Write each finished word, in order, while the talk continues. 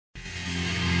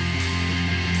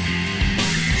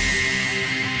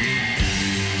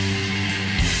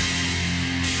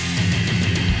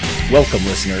Welcome,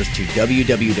 listeners, to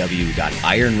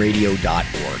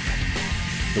www.ironradio.org,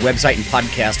 the website and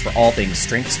podcast for all things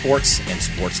strength sports and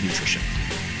sports nutrition.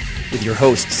 With your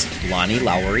hosts, Lonnie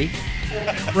Lowery.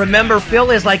 Remember,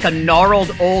 Phil is like a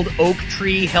gnarled old oak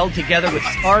tree held together with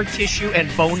scar tissue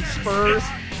and bone spurs.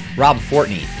 Rob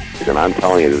Fortney. And I'm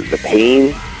telling you, the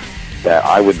pain that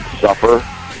I would suffer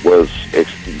was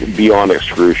beyond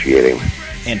excruciating.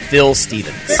 And Phil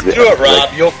Stevens. Do it,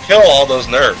 Rob. You'll kill all those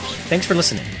nerves. Thanks for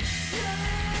listening.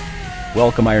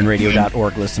 Welcome,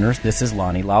 ironradio.org listeners. This is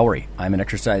Lonnie Lowery. I'm an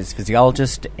exercise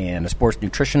physiologist and a sports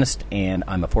nutritionist, and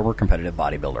I'm a former competitive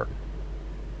bodybuilder.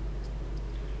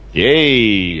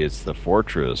 Yay, it's the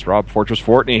Fortress. Rob Fortress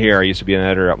Fortney here. I used to be an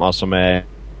editor at Muscle Mag.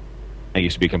 I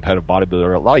used to be a competitive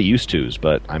bodybuilder. A lot of used-tos,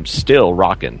 but I'm still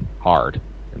rocking hard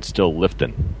and still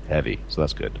lifting heavy, so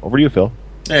that's good. Over to you, Phil.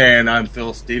 And I'm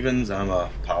Phil Stevens. I'm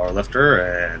a power lifter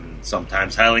and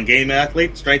sometimes Highland Game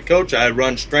athlete, strength coach. I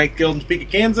run Strength Guild in Topeka,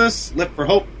 Kansas,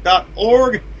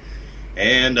 liftforhope.org,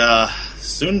 and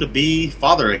soon to be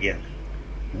father again.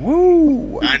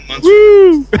 Woo! 9 months.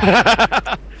 Woo!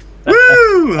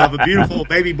 Woo! Have a beautiful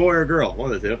baby boy or girl,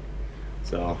 one of the two.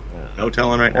 So, no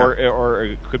telling right now. Or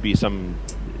it could be some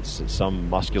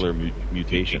muscular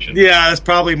mutation. Yeah, that's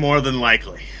probably more than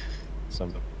likely.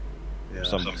 Some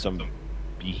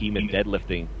behemoth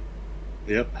deadlifting.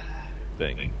 Yep.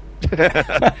 Thing.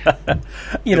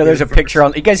 You know, there's a picture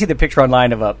on. You guys see the picture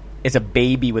online of it's a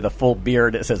baby with a full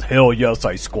beard that says "Hell yes,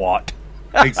 I squat."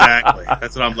 Exactly.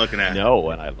 That's what I'm looking at. No,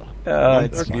 and I.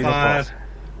 It's beautiful.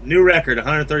 New record: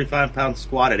 135 pound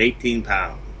squat at 18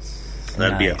 pounds.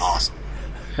 That'd be awesome.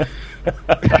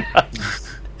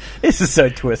 This is so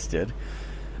twisted.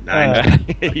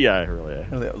 Yeah, it really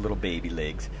is. Little baby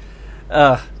legs.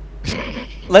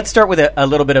 Let's start with a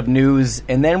little bit of news,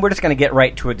 and then we're just going to get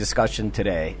right to a discussion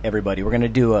today, everybody. We're going to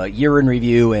do a year in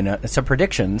review and some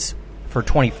predictions for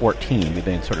 2014. We've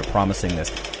been sort of promising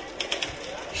this.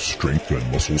 Strength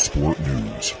and muscle sport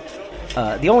news.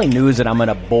 The only news that I'm going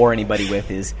to bore anybody with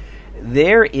is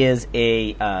there is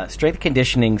a strength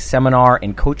conditioning seminar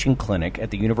and coaching clinic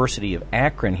at the University of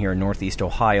Akron here in Northeast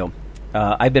Ohio.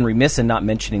 I've been remiss in not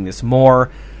mentioning this more.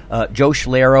 Joe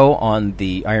Schlero on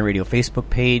the Iron Radio Facebook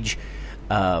page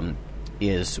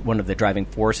is one of the driving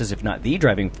forces, if not the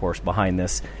driving force behind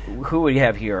this. Who we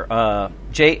have here?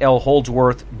 J.L.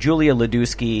 Holdsworth, Julia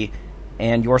Ledusky,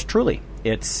 and yours truly.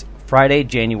 It's Friday,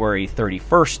 January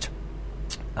 31st.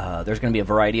 There's going to be a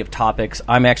variety of topics.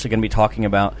 I'm actually going to be talking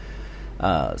about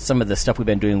some of the stuff we've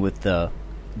been doing with the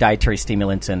dietary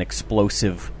stimulants and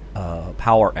explosive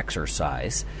power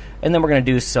exercise. And then we're going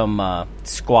to do some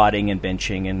squatting and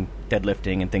benching and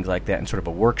deadlifting and things like that, and sort of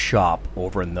a workshop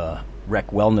over in the Rec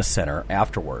Wellness Center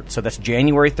afterwards. So that's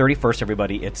January 31st,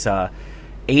 everybody. It's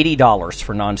 $80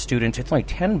 for non-students. It's only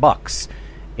 $10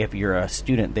 if you're a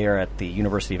student there at the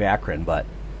University of Akron. But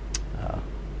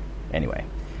anyway,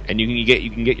 and you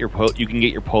can get your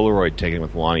Polaroid taken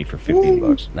with Lonnie for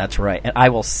 $15. That's right, and I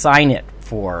will sign it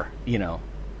for Do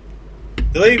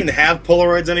they even have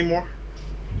Polaroids anymore?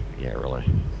 Yeah, really.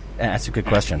 That's a good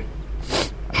question.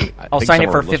 I'll sign it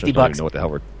for $50. Know what the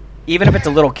hell we're... Even if it's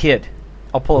a little kid,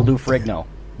 I'll pull a Lou Ferrigno.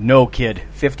 No kid,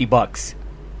 $50.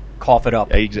 Cough it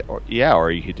up. Yeah, or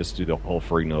you could just do the whole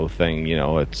Ferrigno thing. You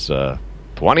know, it's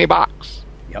 $20.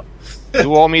 Yep.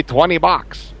 You owe me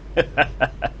 $20.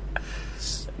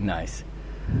 Nice.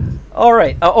 All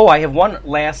right. I have one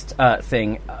last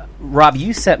thing. Rob,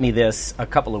 you sent me this a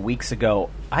couple of weeks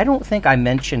ago. I don't think I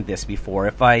mentioned this before.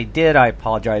 If I did, I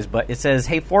apologize. But it says,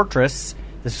 "Hey, Fortress."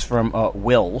 This is from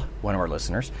Will, one of our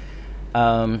listeners.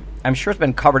 I'm sure it's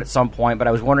been covered at some point, but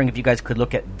I was wondering if you guys could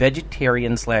look at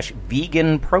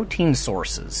vegetarian/vegan protein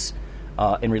sources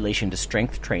in relation to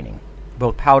strength training,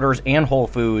 both powders and whole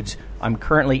foods. I'm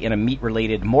currently in a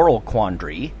meat-related moral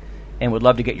quandary and would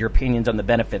love to get your opinions on the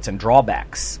benefits and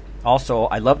drawbacks. Also,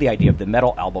 I love the idea of the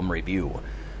metal album review.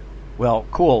 Well,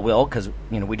 cool, Will, because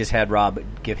we just had Rob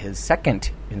give his second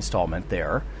installment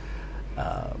there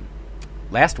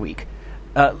last week.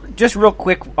 Just real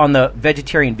quick on the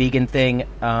vegetarian-vegan thing,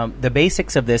 the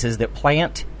basics of this is that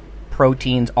plant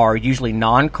proteins are usually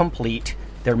non-complete.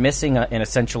 They're missing an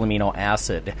essential amino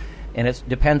acid, and it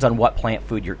depends on what plant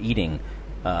food you're eating.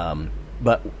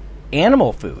 But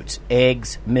animal foods,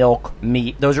 eggs, milk,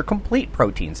 meat, those are complete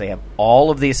proteins. They have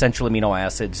all of the essential amino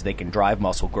acids. They can drive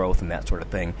muscle growth and that sort of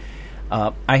thing.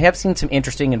 I have seen some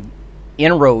interesting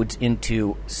inroads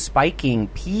into spiking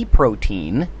pea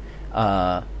protein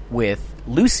with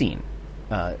leucine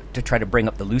to try to bring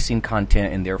up the leucine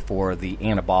content and therefore the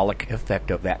anabolic effect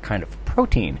of that kind of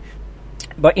protein.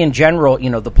 But in general,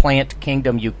 the plant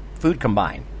kingdom, food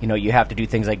combine. You have to do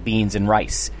things like beans and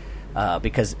rice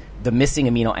because the missing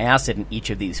amino acid in each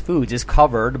of these foods is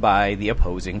covered by the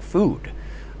opposing food,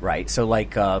 right? So,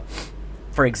 like,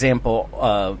 for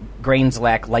example, grains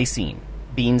lack lysine,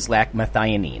 beans lack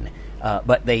methionine,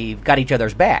 but they've got each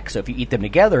other's back. So if you eat them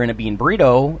together in a bean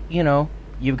burrito,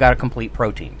 you've got a complete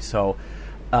protein. So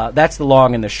that's the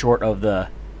long and the short of the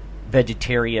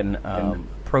vegetarian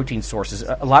protein sources.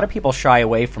 A lot of people shy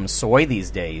away from soy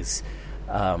these days.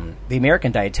 The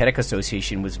American Dietetic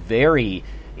Association was very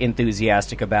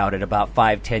enthusiastic about it about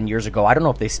 5-10 years ago. I don't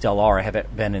know if they still are. I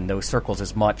haven't been in those circles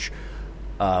as much.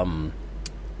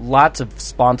 Lots of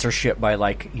sponsorship by,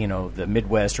 the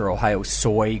Midwest or Ohio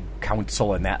Soy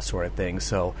Council and that sort of thing.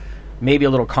 So maybe a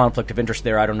little conflict of interest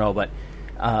there. I don't know. But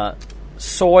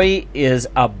soy is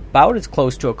about as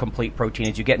close to a complete protein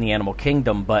as you get in the animal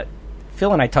kingdom. But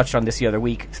Phil and I touched on this the other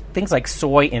week. Things like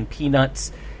soy and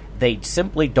peanuts, they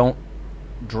simply don't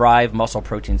drive muscle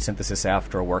protein synthesis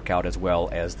after a workout as well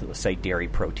as, say, dairy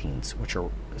proteins, which are,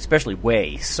 especially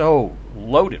whey, so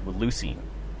loaded with leucine.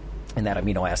 And that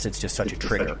amino acid's just such a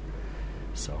trigger.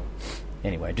 So,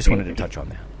 anyway, I just wanted to touch on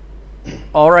that.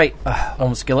 All right,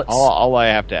 home skillets. All I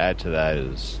have to add to that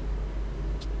is,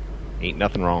 ain't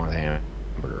nothing wrong with a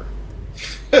hamburger.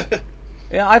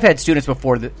 Yeah, I've had students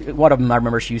before. One of them, I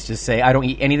remember, she used to say, "I don't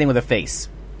eat anything with a face."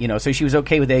 So she was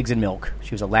okay with eggs and milk.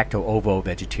 She was a lacto-ovo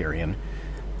vegetarian.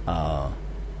 And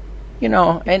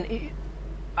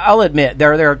I'll admit,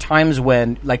 there are times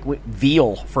when, like with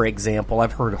veal, for example,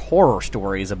 I've heard horror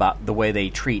stories about the way they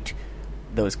treat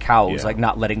those cows, like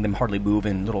not letting them hardly move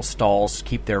in little stalls,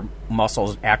 keep their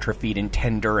muscles atrophied and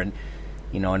tender, and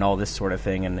and all this sort of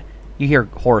thing. And you hear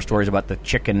horror stories about the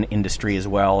chicken industry as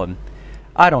well. And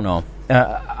I don't know.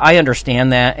 I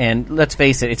understand that, and let's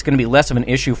face it, it's going to be less of an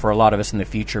issue for a lot of us in the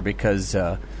future because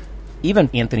even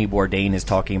Anthony Bourdain is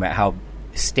talking about how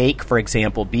steak, for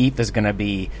example, beef is going to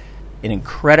be an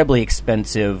incredibly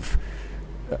expensive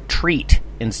treat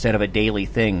instead of a daily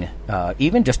thing,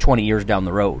 even just 20 years down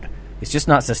the road. It's just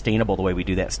not sustainable the way we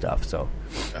do that stuff. So,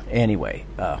 anyway.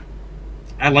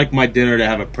 I like my dinner to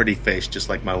have a pretty face, just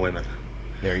like my women.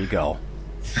 There you go.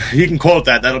 You can quote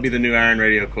that. That'll be the new Iron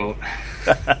Radio quote.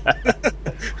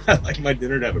 I like my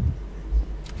dinner to have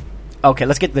a... Okay,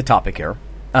 let's get to the topic here.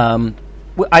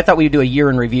 I thought we'd do a year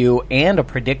in review and a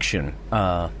prediction.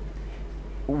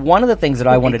 One of the things that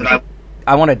I wanted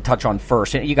to touch on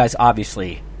first, and you guys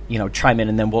obviously, chime in,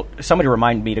 and then somebody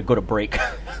remind me to go to break.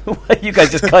 You guys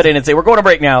just cut in and say, we're going to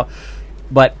break now.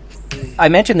 But I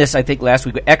mentioned this, I think, last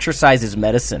week. Exercise is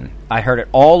medicine. I heard it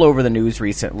all over the news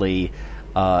recently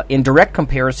in direct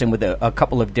comparison with a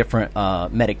couple of different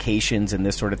medications and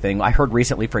this sort of thing. I heard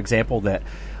recently, for example, that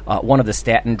one of the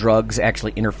statin drugs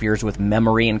actually interferes with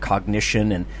memory and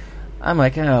cognition, and I'm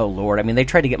like, oh, Lord. I mean, they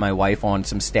tried to get my wife on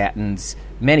some statins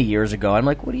many years ago. I'm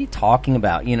like, what are you talking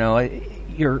about?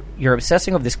 You're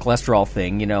obsessing over this cholesterol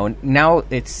thing, and now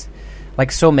it's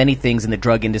like so many things in the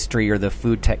drug industry or the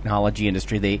food technology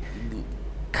industry, they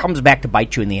comes back to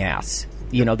bite you in the ass.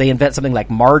 They invent something like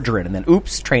margarine, and then,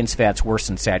 oops, trans fat's worse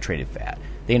than saturated fat.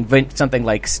 They invent something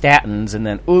like statins, and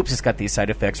then, oops, it's got these side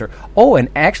effects. Or, and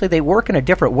actually they work in a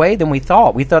different way than we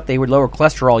thought. We thought they would lower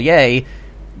cholesterol, yay,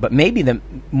 but maybe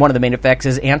one of the main effects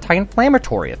is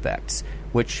anti-inflammatory effects,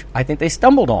 which I think they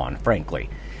stumbled on, frankly.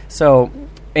 So,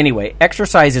 anyway,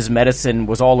 exercise is medicine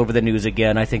was all over the news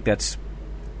again. I think that's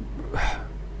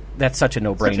such a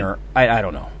no-brainer. I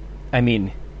don't know. I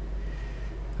mean,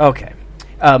 okay.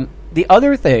 The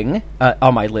other thing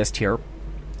on my list here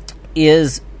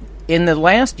is in the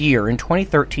last year, in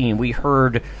 2013, we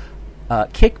heard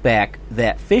kickback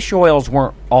that fish oils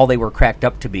weren't all they were cracked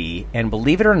up to be. And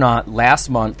believe it or not, last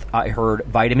month I heard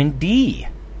vitamin D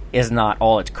is not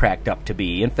all it's cracked up to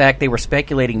be. In fact, they were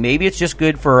speculating maybe it's just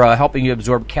good for helping you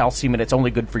absorb calcium and it's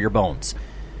only good for your bones.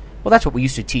 Well, that's what we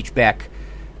used to teach back,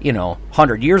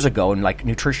 100 years ago in like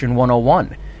Nutrition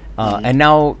 101. And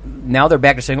now they're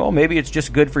back to saying, oh, maybe it's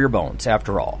just good for your bones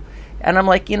after all. And I'm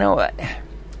like,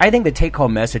 I think the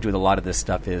take-home message with a lot of this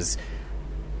stuff is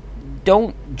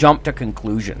don't jump to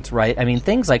conclusions, right? I mean,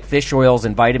 things like fish oils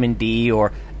and vitamin D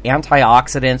or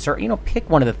antioxidants or, pick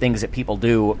one of the things that people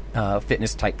do,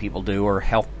 fitness-type people do or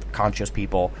health-conscious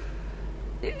people.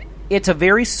 It's a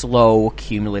very slow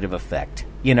cumulative effect,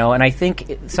 and I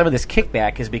think some of this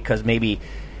kickback is because maybe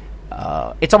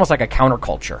it's almost like a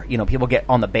counterculture. People get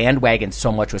on the bandwagon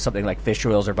so much with something like fish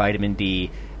oils or vitamin D.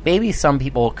 Maybe some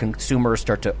consumers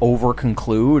start to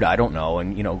over-conclude, I don't know,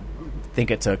 and,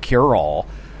 think it's a cure-all.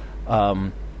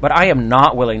 But I am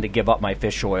not willing to give up my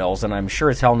fish oils, and I'm sure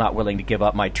as hell not willing to give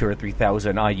up my 2,000 or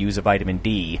 3,000 IUs of vitamin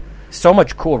D. So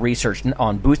much cool research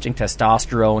on boosting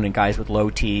testosterone in guys with low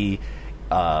T,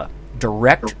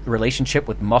 direct relationship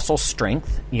with muscle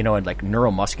strength, and like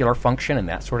neuromuscular function and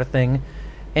that sort of thing.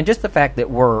 And just the fact that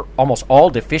we're almost all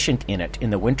deficient in it in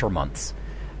the winter months,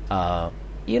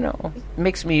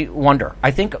 makes me wonder.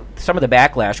 I think some of the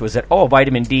backlash was that,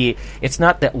 vitamin D, it's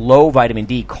not that low vitamin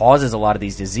D causes a lot of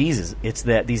these diseases. It's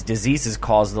that these diseases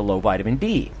cause the low vitamin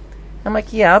D. I'm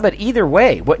like, yeah, but either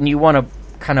way, wouldn't you want to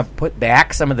kind of put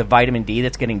back some of the vitamin D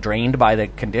that's getting drained by the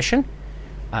condition?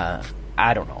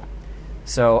 I don't know.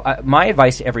 So my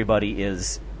advice to everybody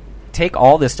is take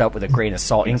all this stuff with a grain of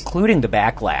salt, including the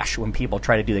backlash when people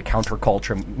try to do the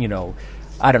counterculture,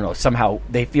 I don't know, somehow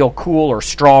they feel cool or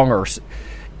strong or,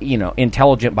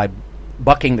 intelligent by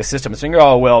bucking the system and saying,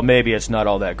 oh, well, maybe it's not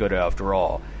all that good after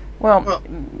all. Well,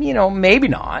 maybe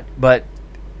not, but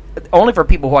only for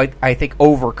people who I think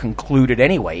over-concluded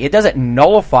anyway. It doesn't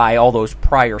nullify all those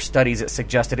prior studies that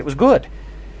suggested it was good.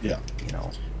 Yeah.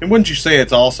 And wouldn't you say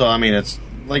it's also, it's,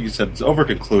 like you said, it's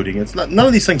over-concluding. It's not, none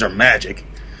of these things are magic.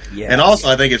 Yes. And also,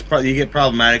 I think you get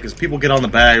problematic because people get on the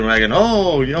bandwagon.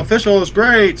 Fish oil is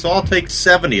great, so I'll take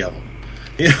 70 of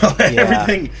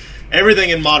them. Everything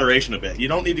in moderation a bit. You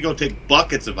don't need to go take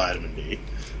buckets of vitamin D,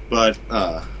 but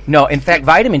no. In fact,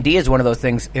 vitamin D is one of those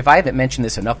things. If I haven't mentioned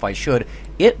this enough, I should.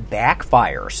 It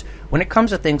backfires when it comes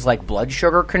to things like blood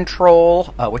sugar control,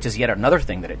 which is yet another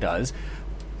thing that it does.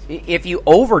 If you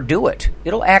overdo it,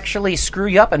 it'll actually screw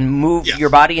you up and move your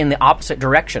body in the opposite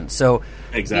direction. So,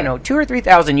 exactly. 2,000 or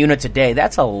 3,000 units a day,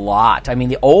 that's a lot. I mean,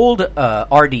 the old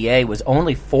RDA was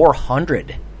only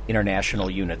 400 international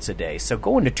units a day. So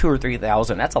going to 2,000 or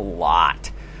 3,000, that's a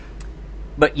lot.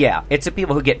 But yeah, it's the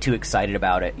people who get too excited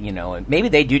about it, and maybe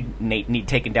they do need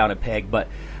taken down a peg. But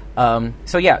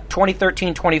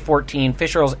 2013, 2014,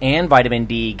 fish oils and vitamin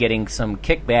D getting some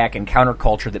kickback and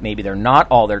counterculture that maybe they're not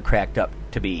all they're cracked up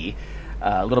to be.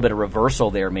 A little bit of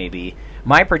reversal there, maybe.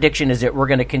 My prediction is that we're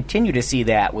going to continue to see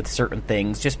that with certain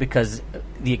things just because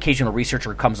the occasional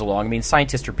researcher comes along. I mean,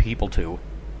 scientists are people too,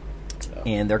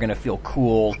 and they're going to feel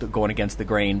cool going against the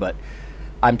grain. But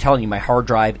I'm telling you, my hard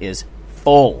drive is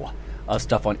full of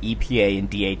stuff on EPA and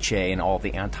DHA and all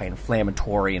the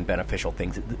anti-inflammatory and beneficial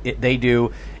things they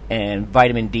do. And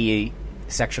vitamin D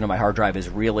section of my hard drive is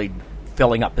really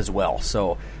filling up as well.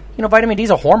 So, vitamin D is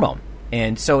a hormone.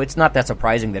 And so it's not that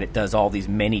surprising that it does all these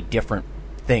many different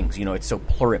things. It's so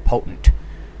pluripotent.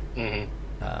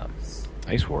 Mm-hmm.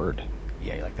 Nice word.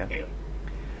 Yeah, you like that? Yeah.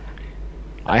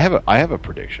 I have a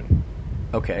prediction.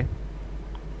 Okay.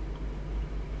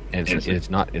 And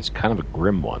it's kind of a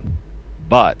grim one.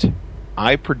 But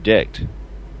I predict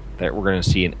that we're going to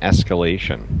see an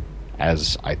escalation,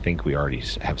 as I think we already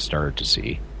have started to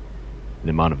see, the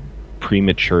amount of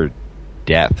premature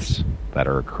deaths that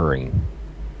are occurring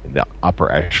in the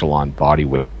upper echelon body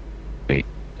weight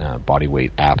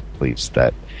athletes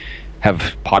that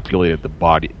have populated the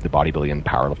bodybuilding and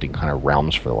powerlifting kind of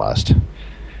realms for the last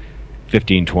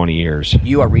 15, 20 years.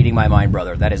 You are reading my mind,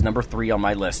 brother. That is number 3 on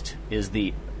my list, is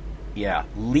the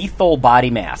lethal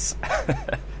body mass.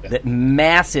 That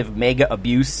massive mega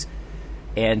abuse.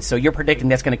 And so you're predicting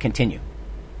that's going to continue.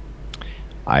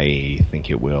 I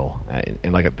think it will.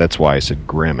 And that's why I said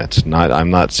grim. It's not. I'm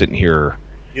not sitting here.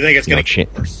 You think it's going to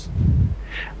get worse?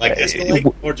 Like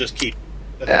escalate or just keep?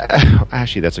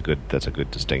 Actually, that's a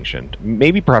good distinction.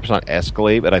 Maybe perhaps not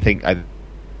escalate, but I think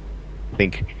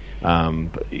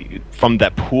from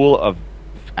that pool of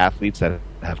athletes that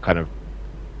have kind of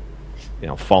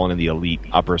fallen in the elite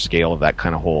upper scale of that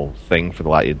kind of whole thing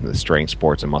for in the strength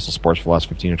sports and muscle sports for the last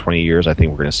 15 or 20 years, I think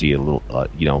we're going to see a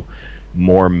little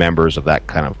more members of that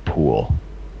kind of pool,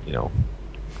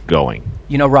 going.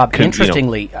 Rob,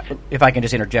 interestingly, if I can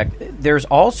just interject, there's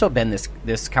also been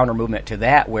this counter movement to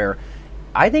that where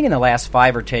I think in the last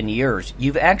 5 or 10 years,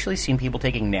 you've actually seen people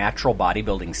taking natural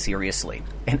bodybuilding seriously.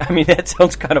 And I mean, that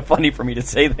sounds kind of funny for me to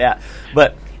say that,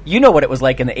 but you know what it was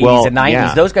like in the 80s and 90s.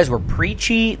 Yeah. Those guys were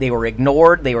preachy, they were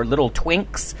ignored, they were little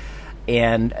twinks,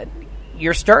 and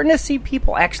you're starting to see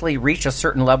people actually reach a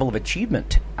certain level of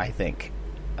achievement, I think.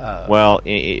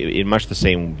 In much the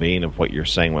same vein of what you're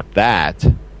saying with that,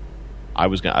 I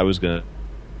was going to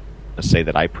say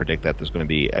that I predict that there's going to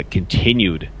be a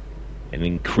continued and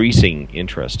increasing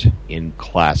interest in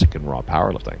classic and raw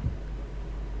powerlifting.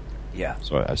 Yeah.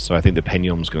 So I think the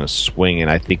pendulum's going to swing,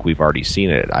 and I think we've already seen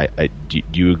it. Do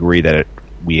you agree that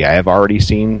we have already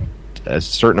seen a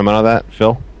certain amount of that,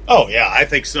 Phil? Oh yeah, I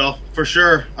think so for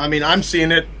sure. I mean, I'm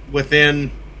seeing it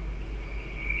within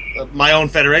my own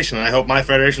federation, and I hope my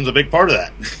federation's a big part of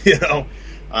that.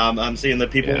 I'm seeing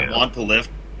that people want to lift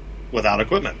without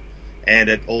equipment and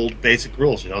at old basic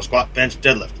rules. Squat, bench,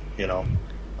 deadlift.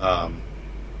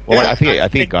 Well, Yeah, I think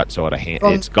I it got so out of hand.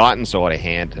 It's gotten so out of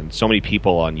hand, and so many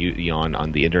people on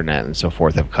on the internet and so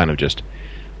forth have kind of just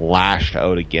lashed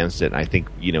out against it. And I think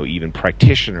even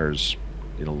practitioners,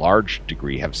 in a large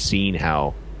degree, have seen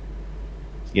how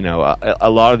a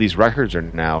lot of these records are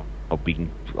now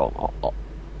being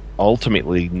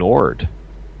ultimately ignored,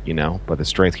 by the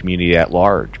strength community at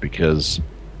large, because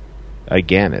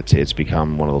again, it's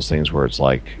become one of those things where it's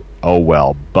like, oh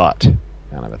well, but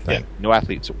kind of a thing. Yeah. No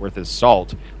athlete's worth his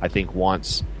salt, I think,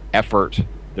 wants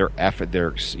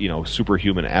their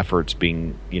superhuman efforts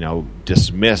being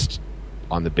dismissed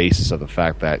on the basis of the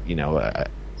fact that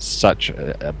such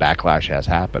a backlash has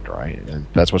happened, right? And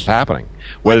that's what's happening.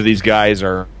 Whether these guys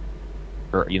are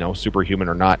superhuman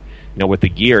or not, with the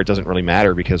gear, it doesn't really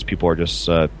matter because people are just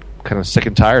kind of sick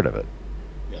and tired of it.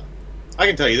 Yeah, I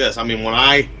can tell you this. I mean, when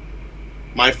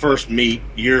my first meet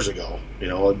years ago,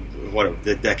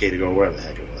 a decade ago, whatever the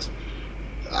heck it was,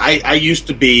 I used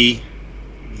to be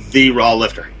the raw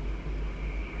lifter,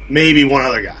 maybe one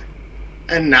other guy,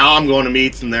 and now I'm going to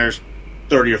meets and there's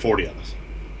 30 or 40 of us.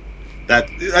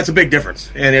 That's a big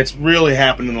difference, and it's really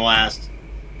happened in the last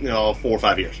 4 or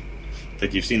 5 years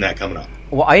that you've seen that coming up.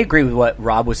 Well, I agree with what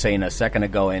Rob was saying a second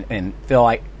ago, and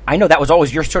Phil, I know that was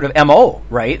always your sort of MO,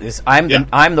 right? I'm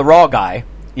the raw guy,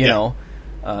 you know.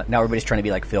 Now everybody's trying to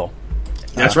be like Phil.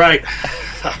 That's right.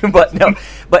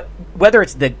 but whether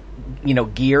it's the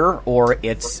gear or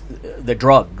it's the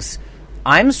drugs,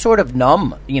 I'm sort of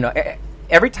numb.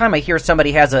 Every time I hear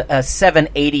somebody has a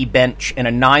 780 bench and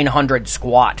a 900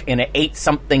 squat and an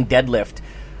 8-something deadlift,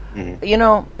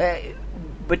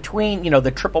 between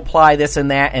the triple ply, this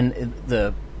and that, and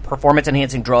the performance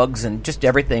enhancing drugs and just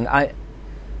everything,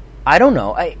 I don't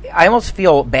know. I almost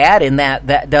feel bad in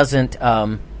that doesn't.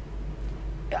 I'm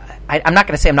not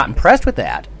going to say I'm not impressed with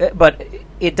that, but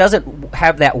it doesn't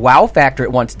have that wow factor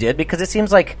it once did, because it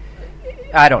seems like,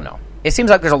 I don't know. It seems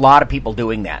like there's a lot of people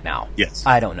doing that now. Yes.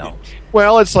 I don't know.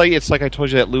 Well, it's like I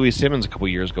told you that Louis Simmons a couple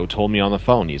years ago told me on the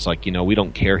phone. He's like, we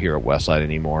don't care here at Westside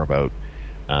anymore about,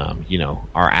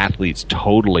 our athletes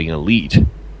totaling elite,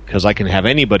 because I can have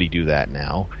anybody do that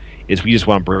now. We just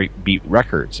want to beat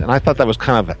records. And I thought that was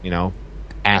kind of,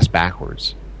 ass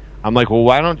backwards. I'm like, well,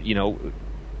 why don't,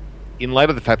 in light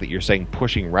of the fact that you're saying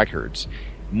pushing records,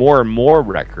 more and more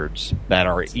records that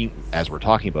are, as we're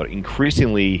talking about,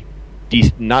 increasingly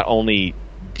not only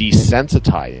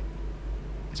desensitizing,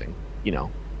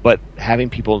 but having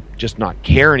people just not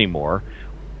care anymore.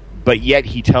 But yet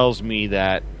he tells me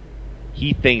that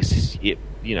he thinks it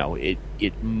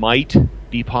might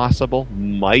be possible,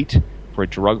 for a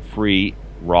drug-free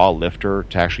raw lifter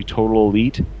to actually total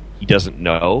elite. He doesn't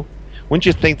know. Wouldn't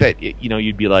you think that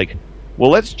you'd be like, well,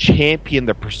 let's champion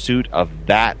the pursuit of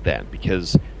that then,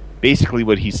 because basically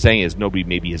what he's saying is nobody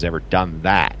maybe has ever done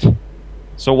that.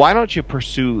 So why don't you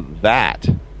pursue that,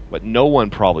 what no one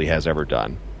probably has ever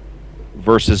done,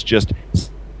 versus just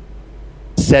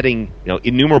setting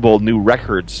innumerable new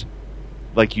records,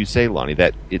 like you say, Lonnie,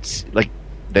 that it's like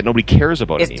that nobody cares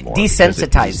about anymore. It's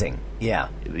desensitizing.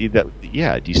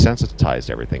 Desensitized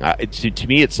everything. To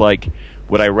me, it's like,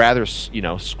 would I rather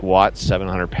squat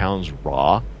 700 pounds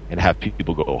raw and have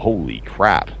people go, holy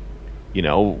crap,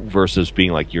 versus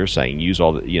being like you're saying, use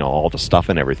all the all the stuff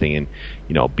and everything, and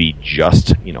be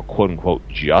just quote unquote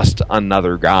just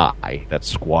another guy that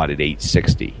squatted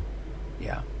 860.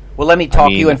 Yeah. Well, let me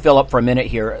talk you and Phil up for a minute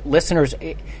here, listeners.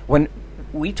 When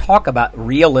we talk about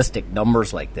realistic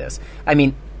numbers like this,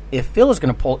 if Phil is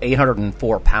going to pull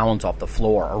 804 pounds off the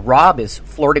floor, or Rob is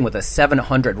flirting with a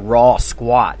 700 raw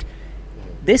squat,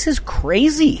 this is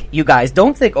crazy, you guys.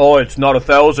 Don't think, oh, it's not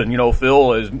 1,000.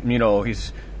 Phil is,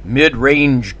 he's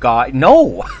mid-range guy.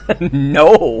 No,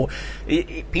 no.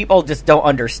 People just don't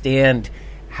understand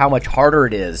how much harder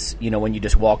it is, when you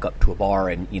just walk up to a bar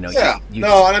and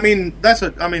that's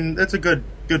a good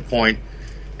point.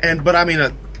 But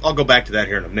I'll go back to that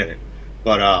here in a minute.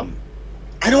 But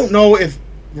I don't know if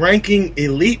ranking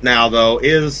elite now though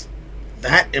is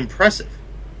that impressive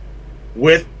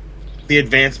with the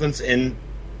advancements in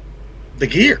the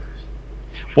gear.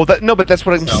 Well, but that's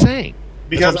what I'm saying.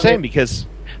 Because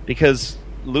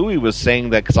Louis was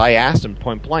saying that, because I asked him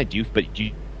point blank, do you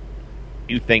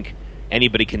think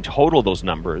anybody can total those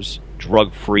numbers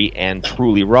drug free and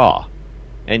truly raw?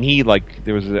 And he no.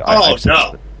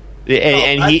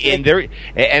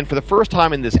 And for the first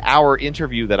time in this hour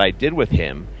interview that I did with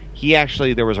him,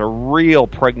 there was a real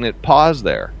pregnant pause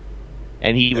there,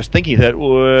 and he was thinking that,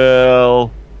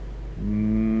 well,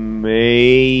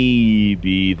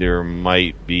 maybe there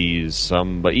might be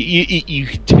somebody. You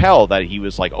could tell that he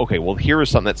was like, okay, well, here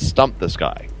is something that stumped this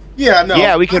guy. Yeah, no.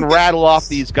 Yeah, we can rattle off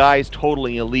these guys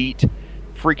totaling elite,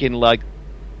 freaking like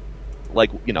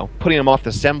like, putting him off the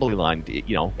assembly line.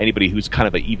 Anybody who's kind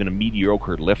of even a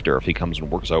mediocre lifter, if he comes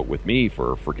and works out with me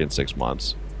for freaking 6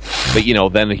 months. But,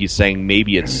 then he's saying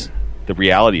maybe the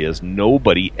reality is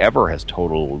nobody ever has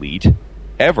total elite,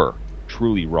 ever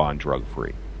truly raw and drug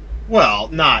free. Well,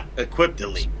 not equipped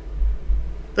elite.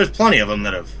 There's plenty of them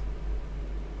that have.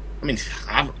 I mean,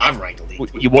 I've ranked elite.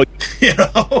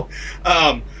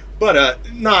 But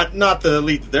not the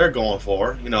elite that they're going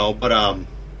for. But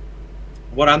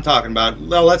what I'm talking about.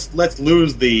 Well, let's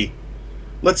lose the.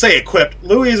 Let's say equipped.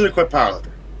 Louis is an equipped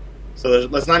powerlifter, so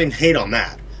let's not even hate on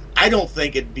that. I don't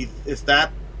think it's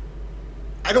that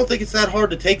hard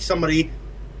to take somebody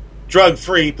drug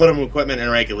free, put them in equipment, and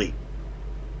rank elite.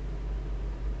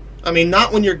 I mean,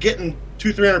 not when you're getting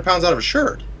 200-300 pounds out of a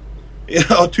shirt.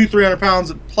 200-300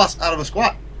 pounds plus out of a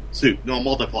squat suit.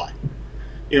 Multiply.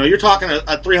 You're talking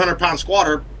a 300-pound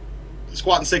squatter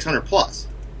squatting 600 plus.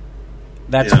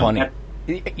 That's funny.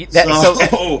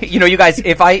 You guys,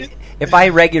 if I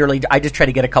regularly, I just try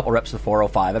to get a couple reps with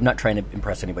 405. I'm not trying to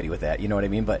impress anybody with that. You know what I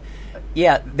mean? But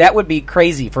yeah, that would be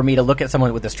crazy for me to look at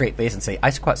someone with a straight face and say, I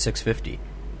squat 650.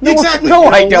 No, exactly. No,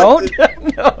 I don't.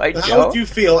 No, I don't. How would you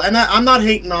feel? And I'm not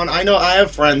hating on. I know I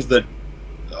have friends that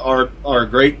are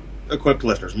great equipped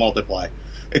lifters. Multiply.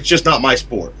 It's just not my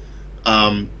sport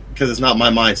because it's not my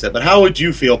mindset. But how would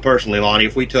you feel personally, Lonnie,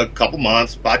 if we took a couple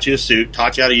months, bought you a suit,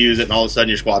 taught you how to use it, and all of a sudden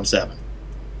you're squatting 7?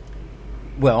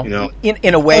 Well,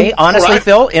 in a way, honestly, right.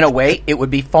 Phil, in a way, it would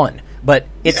be fun. But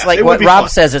it's like what Rob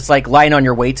says. It's like lying on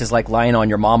your weights is like lying on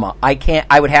your mama.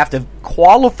 I would have to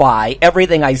qualify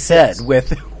everything I said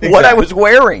with what I was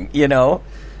wearing.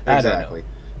 Exactly.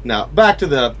 Now back to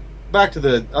the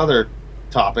other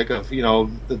topic of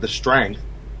the strength.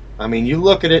 I mean, you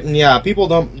look at it and people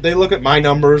don't. They look at my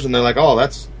numbers and they're like, oh,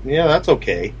 that's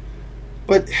okay.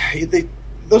 But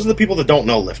those are the people that don't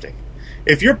know lifting.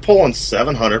 If you're pulling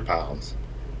 700 pounds,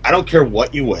 I don't care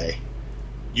what you weigh,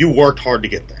 you worked hard to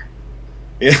get there.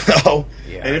 Yeah.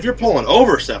 And if you're pulling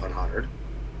over 700,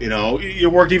 you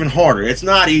worked even harder. It's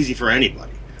not easy for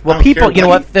anybody. Well, people,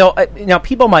 Phil,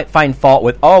 people might find fault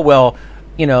with,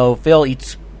 Phil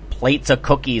eats plates of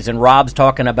cookies, and Rob's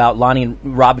talking about, Lonnie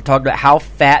and Rob talking about how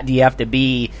fat do you have to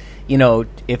be,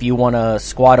 if you want to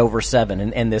squat over 7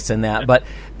 and this and that. But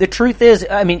the truth is,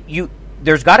 I mean,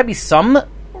 there's got to be some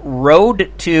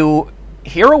road to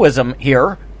heroism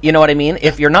here. You know what I mean?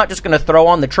 If you're not just going to throw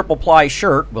on the triple ply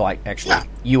shirt, well,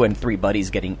 you and 3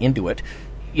 buddies getting into it,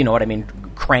 you know what I mean,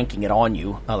 cranking it on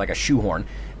you like a shoehorn,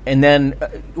 and then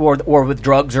or with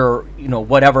drugs or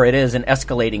whatever it is in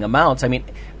escalating amounts. I mean,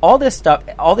 all this stuff,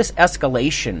 all this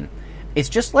escalation, it's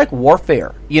just like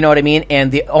warfare. You know what I mean?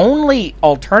 And the only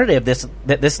alternative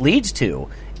that this leads to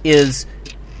is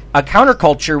a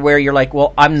counterculture where you're like,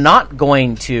 well, I'm not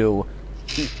going to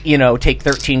take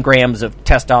 13 grams of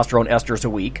testosterone esters a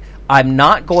week. I'm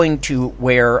not going to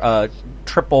wear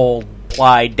triple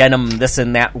ply denim, this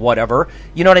and that, whatever.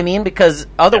 You know what I mean? Because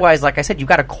otherwise, like I said, you've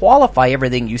got to qualify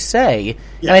everything you say. Yes.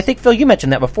 And I think, Phil, you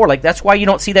mentioned that before. Like, that's why you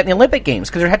don't see that in the Olympic Games,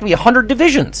 because there have to be 100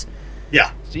 divisions.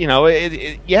 Yeah.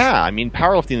 I mean,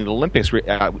 powerlifting in the Olympics,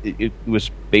 it was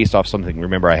based off something.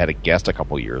 Remember, I had a guest a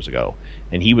couple years ago,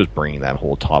 and he was bringing that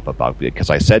whole top about because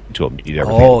I said to him, "Did you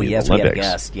ever think of the Olympics?" We had a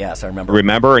guest. Yes, I remember.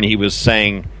 Remember, and he was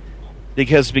saying,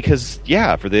 because for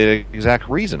the exact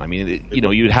reason. I mean,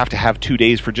 you'd have to have 2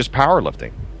 days for just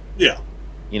powerlifting. Yeah.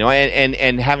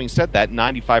 And having said that,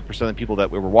 95% of the people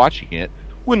that were watching it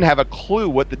wouldn't have a clue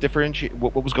what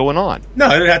was going on.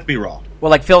 No, it'd have to be raw. Well,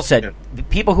 like Phil said, the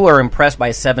people who are impressed by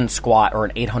a 7 squat or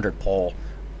an 800 pull,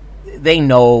 they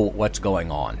know what's going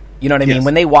on. You know what I mean?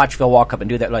 When they watch Phil walk up and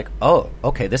do that, like, oh,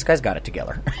 okay, this guy's got it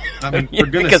together. I mean, for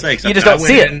goodness sakes, you just don't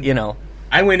see it.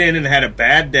 I went in and had a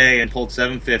bad day and pulled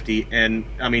 750, and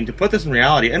I mean, to put this in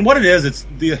reality, and what it is,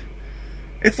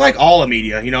 it's like all the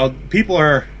media. People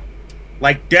are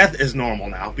like, death is normal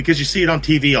now because you see it on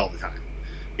TV all the time.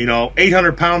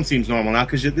 800 pounds seems normal now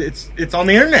because it's on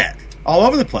the internet all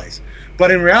over the place. But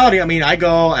in reality, I mean, I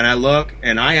go and I look,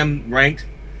 and I am ranked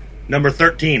number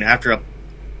 13 after a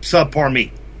subpar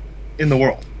meet in the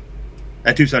world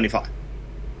at 275.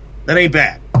 That ain't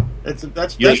bad.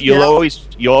 You'll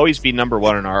always be number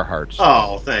 1 in our hearts.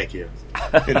 Oh, thank you.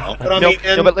 But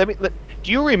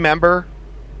do you remember,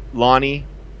 Lonnie?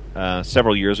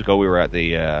 Several years ago, we were at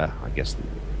the I guess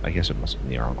it must have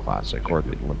been the Arnold Classic or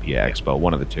the Olympia Expo,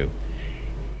 one of the two.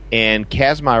 And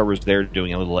Kazmaier was there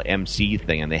doing a little MC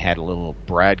thing, and they had a little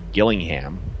Brad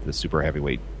Gillingham, the super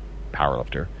heavyweight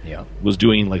powerlifter, was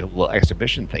doing like a little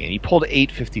exhibition thing, and he pulled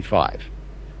 855.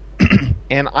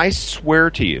 And I swear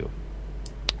to you,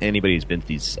 anybody who's been to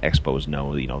these expos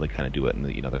know, they kind of do it in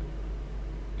the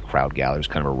crowd gathers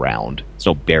kind of around. There's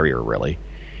no barrier really.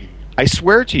 I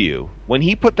swear to you, when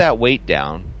he put that weight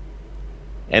down,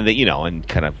 and and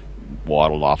kind of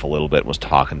waddled off a little bit and was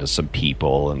talking to some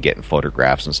people and getting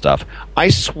photographs and stuff, I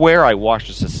swear I watched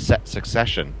a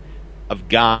succession of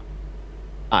guys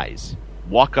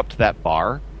walk up to that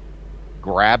bar,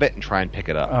 grab it, and try and pick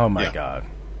it up. Oh my God.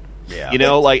 Yeah.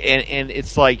 And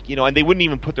it's like, and they wouldn't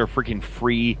even put their freaking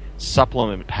free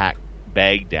supplement pack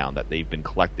bag down that they've been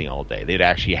collecting all day. They'd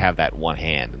actually have that in one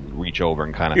hand and reach over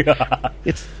and kind of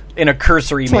it's in a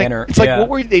cursory manner. It's like what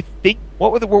were they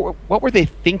what were they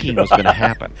thinking was going to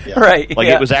happen? Right. Like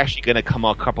it was actually going to come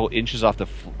a couple inches off the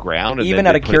ground, and even then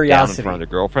out of put it down curiosity in front of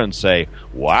their girlfriend and say,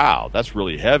 "Wow, that's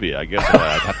really heavy. I guess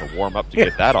I'd have to warm up to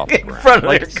get that off the ground." In front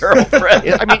of your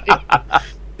girlfriend. I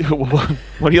mean,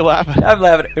 what are you laughing at? I'm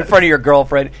laughing in front of your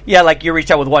girlfriend. Yeah, like you reach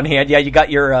out with one hand. Yeah, you got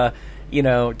your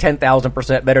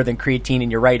 10,000% better than creatine in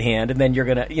your right hand, and then you're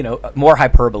gonna more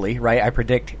hyperbole, right? I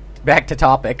predict. Back to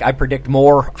topic. I predict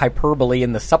more hyperbole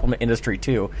in the supplement industry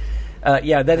too. Then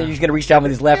he's going to reach down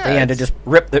with his left hand and just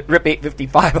rip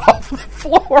 855 off the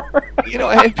floor.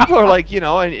 And people are like,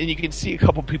 and you can see a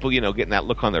couple people, getting that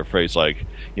look on their face, like,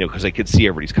 because they could see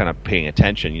everybody's kind of paying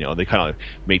attention. They kind of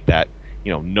make that,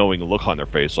 knowing look on their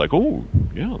face, like, oh,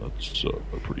 yeah, that's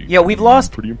pretty. Yeah, we've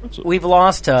lost. Pretty impressive. We've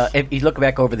lost. If you look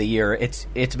back over the year,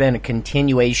 it's been a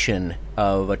continuation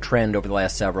of a trend over the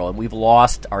last several, and we've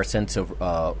lost our sense of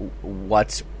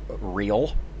what's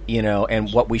real,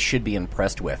 and what we should be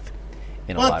impressed with.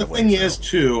 In a lot of ways. But the thing is,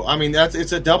 too, I mean,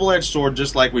 it's a double-edged sword,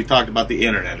 just like we talked about the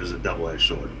internet is a double-edged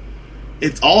sword.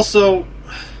 It's also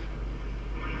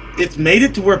it's made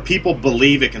it to where people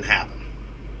believe it can happen.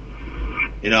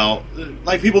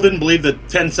 Like people didn't believe the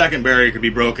 10-second barrier could be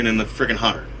broken in the freaking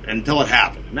 100 until it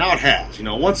happened. Now it has.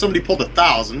 Once somebody pulled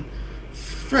 1,000,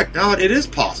 now it is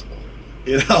possible.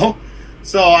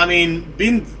 So I mean,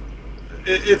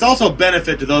 it's also a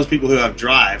benefit to those people who have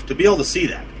drive to be able to see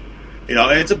that.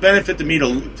 It's a benefit to me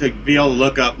to be able to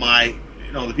look up my,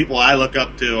 the people I look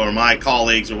up to or my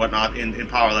colleagues or whatnot in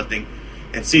powerlifting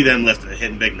and see them lifting and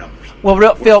hitting big numbers.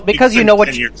 Well, Phil, because you know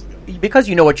what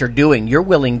you're doing, you're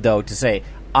willing though to say,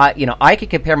 I could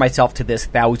compare myself to this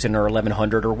 1,000 or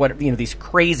 1,100 or what, these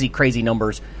crazy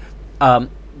numbers,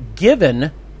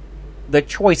 given the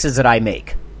choices that I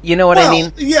make. You know what I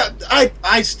mean? Yeah,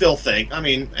 I still think. I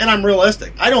mean, and I'm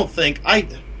realistic. I don't think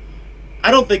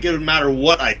it would matter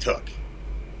what I took.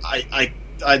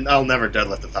 I'll never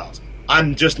deadlift 1,000.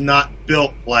 I'm just not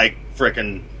built like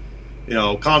frickin',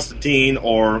 Constantine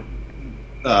or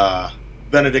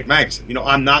Benedict Magnuson.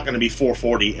 I'm not going to be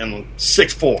 440 and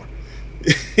 6'4".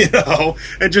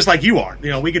 And just like you are.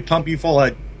 We could pump you full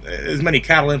of as many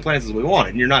cattle implants as we wanted,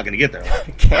 and you're not going to get there.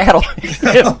 Cattle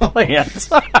implants.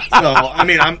 So I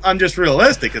mean, I'm just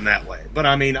realistic in that way. But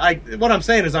I mean, what I'm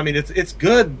saying is, I mean, it's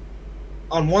good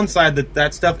on one side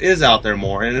that stuff is out there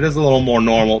more, and it is a little more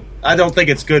normal. I don't think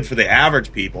it's good for the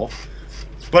average people,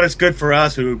 but it's good for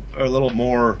us who are a little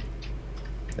more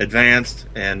advanced,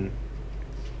 and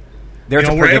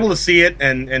we're able to see it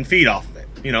and feed off of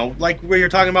it. Like we were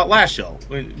talking about last show,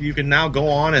 you can now go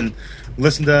on and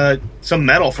listen to some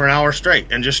metal for an hour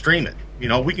straight and just stream it.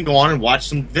 We can go on and watch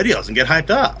some videos and get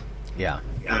hyped up. Yeah.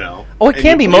 It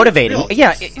can be motivating.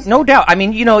 Yeah, no doubt. I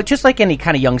mean, just like any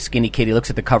kind of young skinny kid, he looks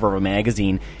at the cover of a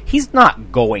magazine. He's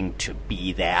not going to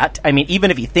be that. I mean,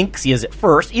 even if he thinks he is at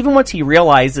first, even once he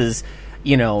realizes,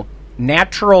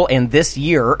 natural and this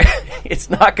year, it's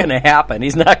not going to happen.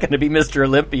 He's not going to be Mr.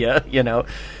 Olympia,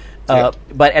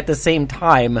 But at the same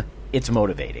time, it's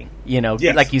motivating.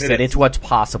 Yes, like you said, it's what's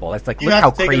possible. It's like, look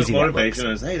how crazy that looks. Motivation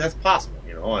is, hey, that's possible.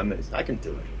 And I can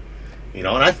do it. And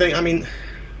I think, I mean,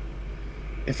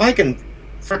 if I can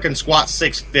frickin' squat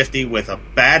 650 with a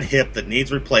bad hip that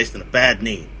needs replaced and a bad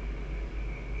knee,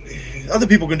 other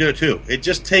people can do it too. It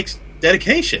just takes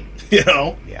dedication,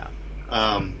 Yeah.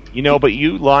 But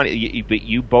you, Lonnie,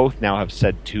 you both now have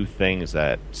said two things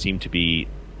that seem to be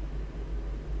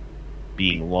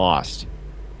being lost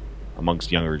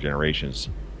amongst younger generations: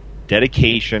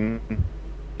 dedication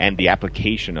and the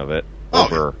application of it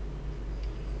over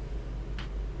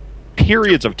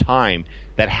periods of time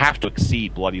that have to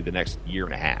exceed bloody the next year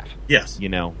and a half. Yes.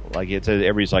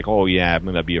 Everybody's like, oh yeah, I'm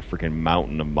going to be a freaking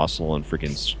mountain of muscle and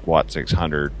freaking squat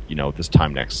 600, this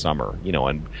time next summer,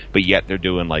 but yet they're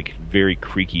doing like very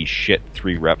creaky shit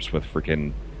 3 reps with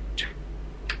freaking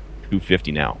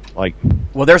 250 now. Like,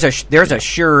 well, there's a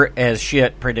sure as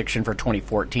shit prediction for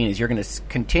 2014 is you're going to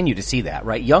continue to see that,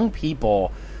 right? Young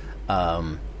people,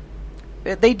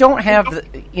 they don't have,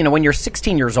 when you're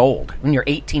 16 years old, when you're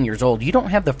 18 years old, you don't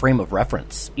have the frame of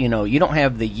reference. You don't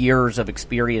have the years of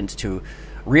experience to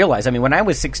realize. I mean, when I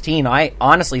was 16, I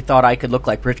honestly thought I could look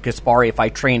like Rich Gaspari if I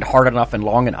trained hard enough and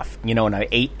long enough, and I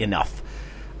ate enough.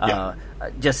 Yeah.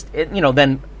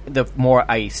 Then the more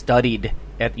I studied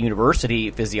at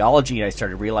university physiology, I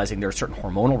started realizing there are certain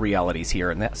hormonal realities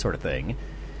here and that sort of thing.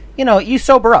 You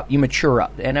sober up, you mature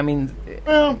up, and I mean,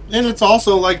 Well, and it's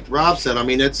also like Rob said. I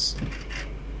mean, it's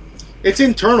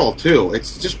internal too.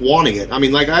 It's just wanting it. I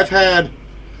mean, like I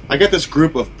got this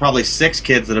group of probably 6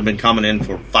 kids that have been coming in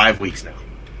for 5 weeks now,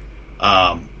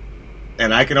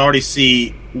 and I can already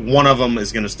see one of them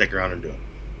is going to stick around and do it.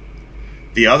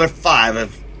 The other 5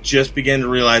 have just began to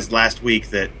realize last week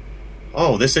that,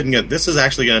 this is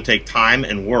actually going to take time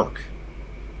and work.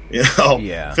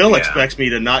 Phil expects me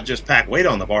to not just pack weight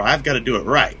on the bar. I've got to do it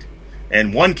right.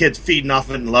 And one kid's feeding off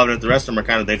of it and loving it. The rest of them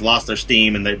are they've lost their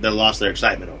steam and they've lost their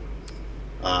excitement over it.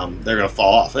 They're going to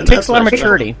fall off. And it takes a lot of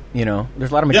maturity.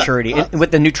 There's a lot of maturity. Yeah. And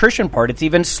with the nutrition part, it's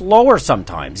even slower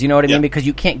sometimes. You know what I mean? Because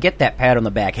you can't get that pat on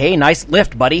the back. Hey, nice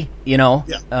lift, buddy.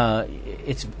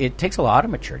 It takes a lot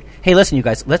of maturity. Hey, listen, you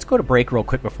guys, let's go to break real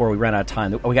quick before we run out of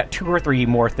time. We got 2 or 3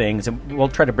 more things, and we'll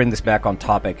try to bring this back on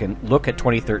topic and look at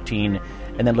 2013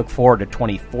 and then look forward to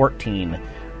 2014.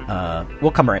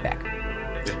 We'll come right back.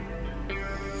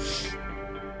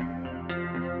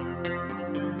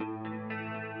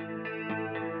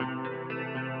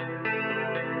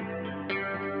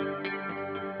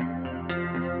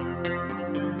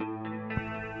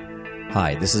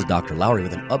 Hi, this is Dr. Lowry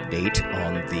with an update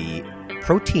on the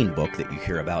protein book that you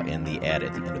hear about in the ad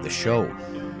at the end of the show.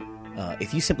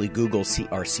 If you simply Google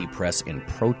CRC Press and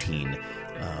protein,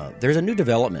 there's a new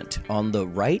development. On the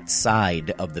right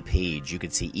side of the page, you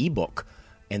can see ebook,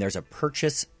 and there's a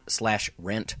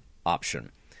purchase/rent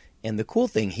option. And the cool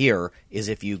thing here is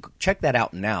if you check that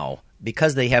out now,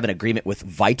 because they have an agreement with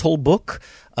VitalBook,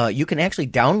 you can actually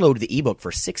download the ebook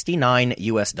for $69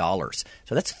 US.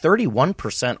 So that's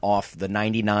 31% off the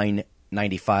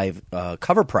 $99.95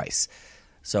 cover price.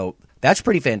 So that's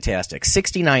pretty fantastic.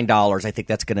 $69, I think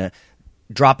that's going to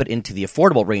drop it into the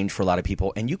affordable range for a lot of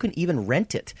people, and you can even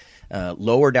rent it.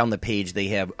 Lower down the page, they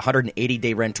have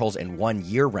 180-day rentals and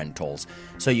 1-year rentals,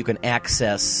 so you can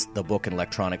access the book in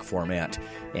electronic format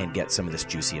and get some of this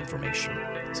juicy information.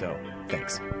 So,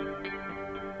 thanks.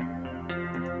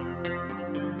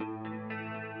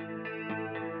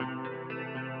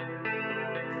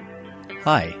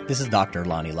 Hi, this is Dr.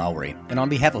 Lonnie Lowry, and on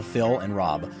behalf of Phil and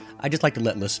Rob, I'd just like to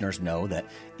let listeners know that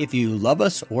if you love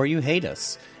us or you hate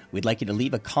us, we'd like you to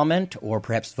leave a comment or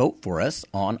perhaps vote for us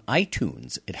on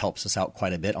iTunes. It helps us out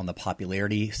quite a bit on the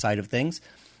popularity side of things.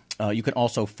 You can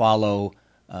also follow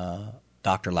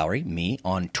Dr. Lowry, me,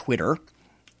 on Twitter.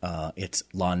 It's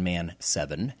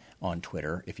Lawnman7 on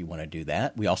Twitter if you want to do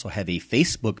that. We also have a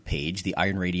Facebook page, the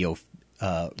Iron Radio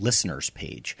listeners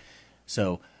page.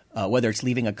 So whether it's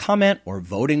leaving a comment or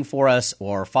voting for us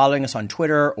or following us on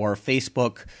Twitter or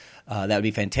Facebook, that would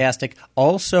be fantastic.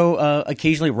 Also,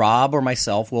 occasionally Rob or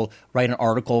myself will write an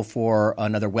article for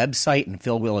another website, and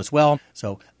Phil will as well.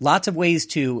 So lots of ways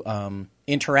to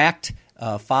interact,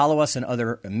 follow us in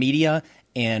other media,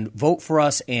 and vote for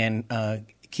us and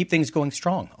keep things going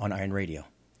strong on Iron Radio.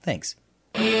 Thanks.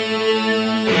 Like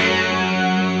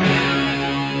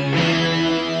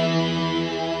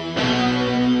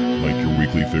your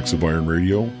weekly fix of Iron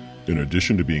Radio? In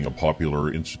addition to being a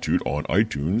popular institute on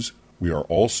iTunes, we are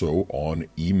also on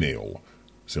email.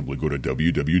 Simply go to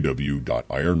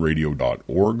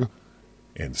www.ironradio.org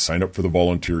and sign up for the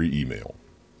voluntary email.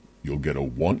 You'll get a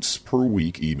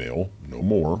once-per-week email, no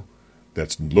more,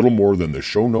 that's little more than the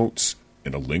show notes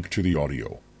and a link to the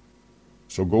audio.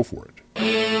 So go for it.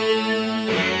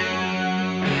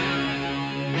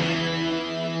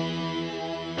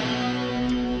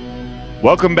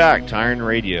 Welcome back to Iron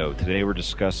Radio. Today we're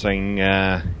discussing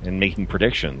and making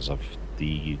predictions of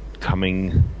the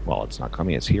coming, well, it's not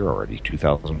coming, it's here already,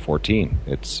 2014.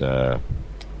 It's a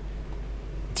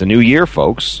new year,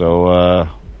 folks. So,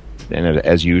 and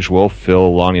as usual,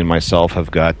 Phil, Lonnie, and myself have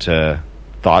got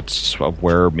thoughts of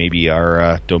where maybe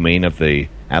our domain of the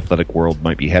athletic world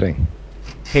might be heading.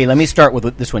 Hey, let me start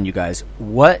with this one, you guys.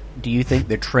 What do you think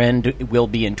the trend will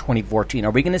be in 2014?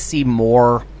 Are we going to see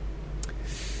more...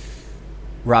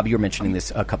 Rob, you were mentioning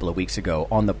this a couple of weeks ago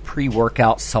on the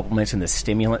pre-workout supplements and the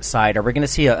stimulant side. Are we going to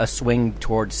see a swing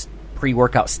towards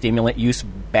pre-workout stimulant use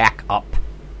back up?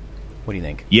 What do you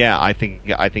think? Yeah, I think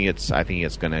it's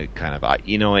going to kind of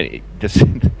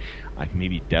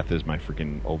maybe death is my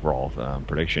freaking overall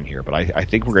prediction here, but I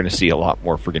think we're going to see a lot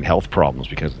more freaking health problems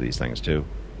because of these things too.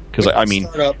 Because I mean,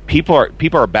 people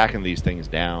are backing these things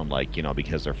down, like,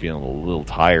 because they're feeling a little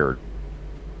tired.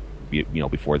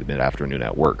 Before the mid-afternoon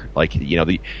at work, like,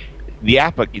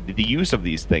 the use of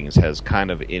these things has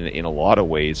kind of, in a lot of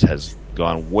ways, has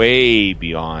gone way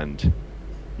beyond,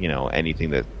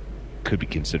 anything that could be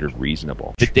considered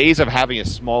reasonable. The days of having a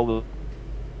small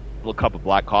little cup of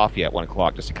black coffee at 1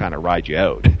 o'clock just to kind of ride you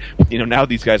out. Now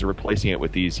these guys are replacing it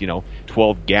with these,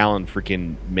 12-gallon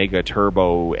freaking mega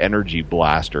turbo energy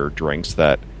blaster drinks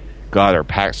that, God, are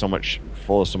packed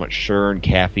full of so much sugar and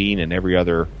caffeine and every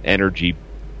other energy,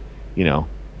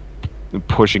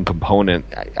 pushing component.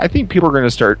 I think people are going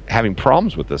to start having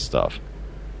problems with this stuff.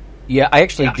 Yeah, I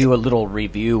actually do a little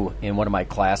review in one of my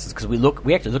classes because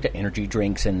we actually look at energy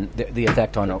drinks and the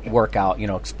effect on a workout,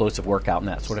 explosive workout and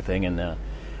that sort of thing, and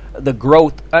the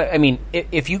growth. I mean,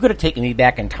 if you could have taken me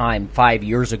back in time 5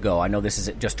 years ago, I know this is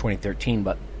just 2013,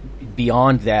 but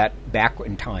beyond that, back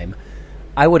in time,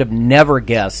 I would have never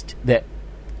guessed that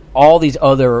all these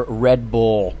other Red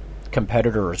Bull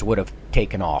competitors would have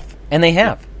taken off, and they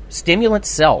have. Stimulants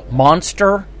sell.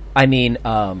 Monster, I mean,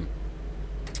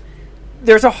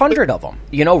 there's 100 of them.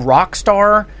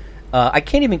 Rockstar, I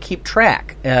can't even keep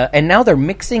track. And now they're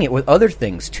mixing it with other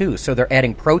things, too. So they're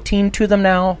adding protein to them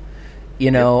now.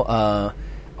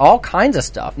 All kinds of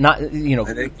stuff. Not,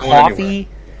 coffee.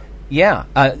 Yeah.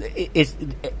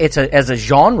 It's as a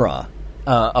genre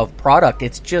of product,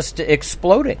 it's just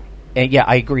exploding. And yeah,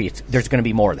 I agree. There's going to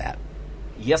be more of that.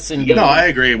 Yes, indeed. No, I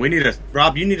agree.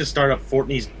 Rob, you need to start up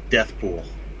Fortney's death pool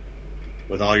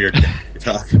with all your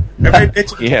talk. Everybody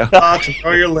pitch in box and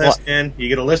throw your list in. You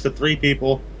get a list of 3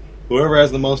 people. Whoever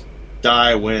has the most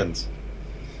die wins.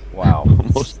 Wow.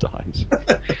 Most dies.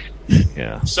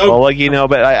 Yeah. So,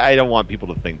 but I don't want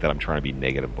people to think that I'm trying to be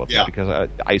negative about that, because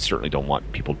I certainly don't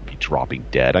want people to be dropping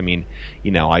dead. I mean, a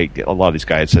lot of these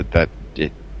guys that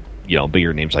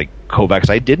bigger names like Kovacs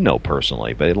I did know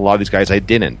personally, but a lot of these guys I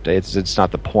didn't. It's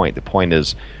not the point. The point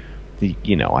is,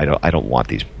 I don't want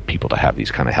these people to have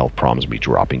these kind of health problems and be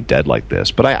dropping dead like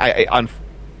this. But I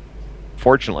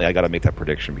unfortunately, I got to make that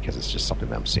prediction because it's just something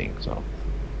that I'm seeing. So,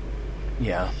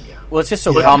 yeah. Well, it's just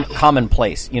so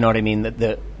commonplace. You know what I mean?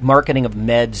 The marketing of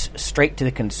meds straight to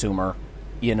the consumer.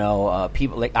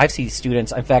 People like I've seen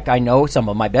students. In fact, I know some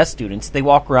of my best students. They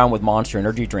walk around with Monster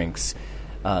energy drinks,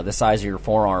 the size of your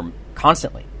forearm,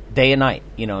 constantly, day and night.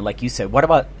 Like you said, what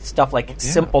about stuff like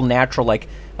simple, natural, like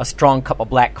a strong cup of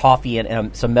black coffee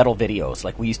and some metal videos,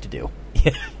 like we used to do?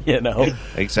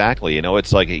 Exactly.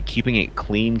 It's like keeping it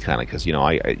clean, kind of, because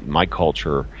my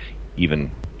culture,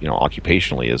 even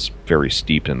occupationally, is very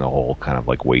steeped in the whole kind of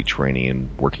like weight training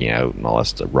and working out and all that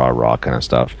stuff, rah kind of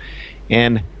stuff.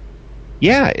 And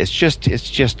yeah, it's just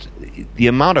the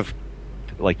amount of,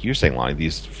 like you're saying, Lonnie,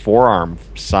 these forearm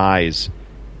size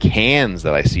cans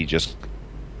that I see just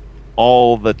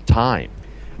all the time.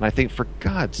 And I think, for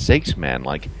God's sakes, man,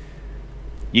 like,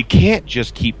 you can't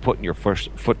just keep putting your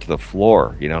foot to the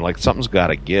floor. Like, something's got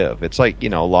to give. It's like,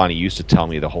 Lonnie used to tell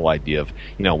me the whole idea of,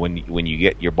 when you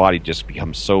get your body just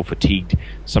becomes so fatigued,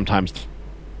 sometimes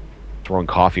throwing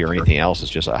coffee or anything else is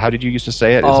just, how did you used to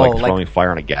say it? It's like throwing fire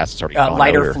on a gas that's already gone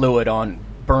lighter out, fluid on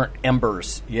burnt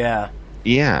embers. Yeah.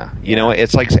 Yeah,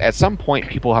 it's like at some point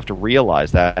people have to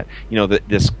realize that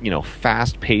this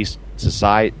fast-paced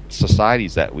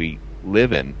societies that we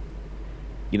live in,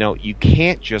 you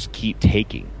can't just keep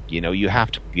taking. You have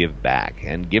to give back,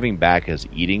 and giving back is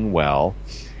eating well,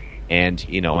 and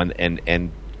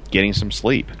and getting some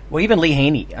sleep. Well, even Lee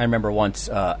Haney, I remember once,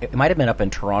 it might have been up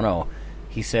in Toronto.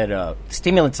 He said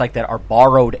stimulants like that are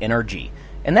borrowed energy.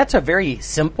 And that's a very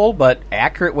simple but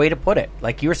accurate way to put it.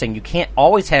 Like you were saying, you can't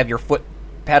always have your foot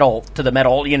pedal to the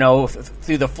metal,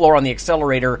 through the floor on the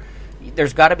accelerator.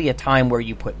 There's got to be a time where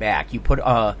you put back. You put,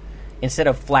 instead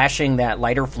of flashing that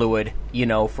lighter fluid,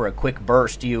 for a quick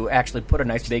burst, you actually put a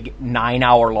nice big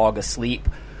 9-hour log of sleep,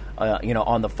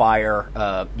 on the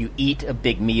fire. You eat a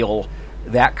big meal,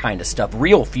 that kind of stuff.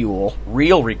 Real fuel,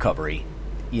 real recovery,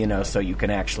 so you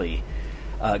can actually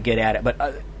get at it. But,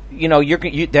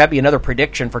 that'd be another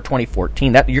prediction for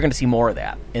 2014. That you're going to see more of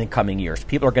that in coming years.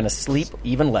 People are going to sleep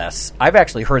even less. I've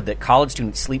actually heard that college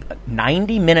students sleep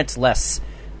 90 minutes less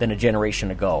than a generation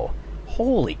ago.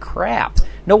 Holy crap!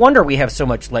 No wonder we have so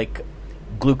much like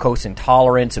glucose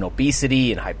intolerance and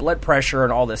obesity and high blood pressure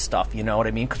and all this stuff. You know what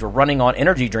I mean? Because we're running on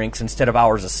energy drinks instead of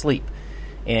hours of sleep.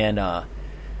 And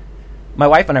my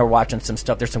wife and I were watching some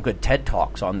stuff. There's some good TED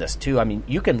Talks on this, too. I mean,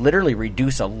 you can literally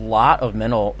reduce a lot of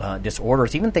mental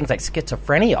disorders, even things like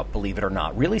schizophrenia, believe it or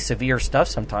not, really severe stuff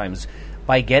sometimes,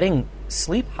 by getting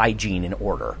sleep hygiene in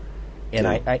order. And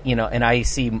I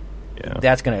see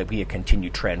that's going to be a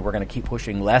continued trend. We're going to keep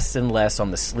pushing less and less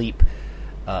on the sleep.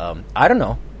 I don't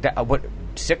know.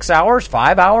 6 hours,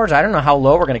 5 hours? I don't know how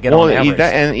low we're going to get on average.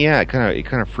 It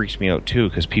kind of freaks me out, too,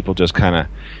 because people just kind of,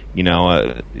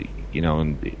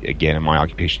 and again, in my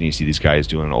occupation, you see these guys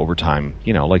doing overtime,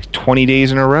 like 20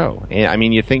 days in a row. And I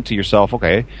mean, you think to yourself,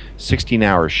 okay,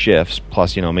 16-hour shifts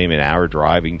plus, maybe an hour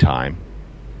driving time.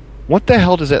 What the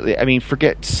hell does that? I mean,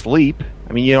 forget sleep.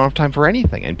 I mean, you don't have time for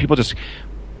anything, and people just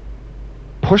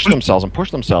push themselves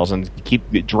and keep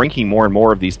drinking more and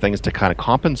more of these things to kind of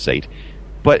compensate.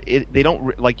 But they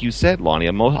don't, like you said, Lonnie.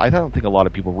 I don't think a lot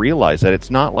of people realize that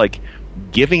it's not like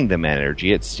giving them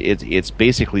energy. It's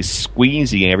basically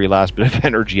squeezing every last bit of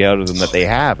energy out of them that they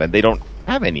have, and they don't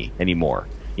have any anymore.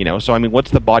 So I mean,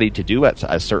 what's the body to do at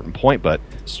a certain point but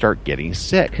start getting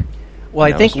sick? Well,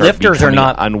 I think lifters are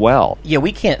not unwell. Yeah,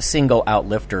 we can't single out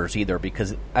lifters either,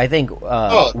 because I think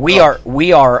we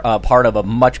are part of a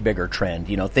much bigger trend.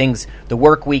 Things. The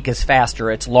work week is faster;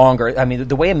 it's longer. I mean,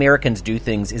 the way Americans do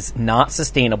things is not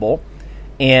sustainable,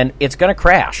 and it's going to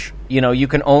crash. You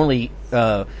can only,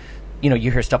 you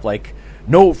hear stuff like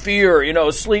 "no fear,"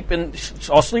 I'll sleep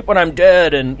when I'm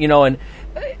dead, and and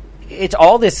it's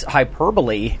all this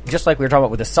hyperbole, just like we were talking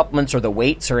about with the supplements or the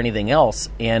weights or anything else,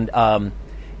 and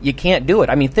you can't do it.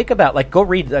 I mean, think about, go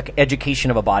read the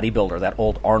Education of a Bodybuilder, that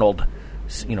old Arnold,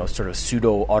 sort of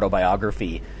pseudo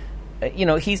autobiography.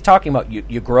 He's talking about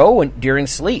you grow during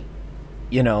sleep,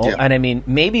 and I mean,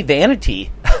 maybe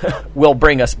vanity will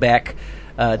bring us back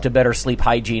to better sleep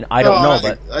hygiene. I don't know,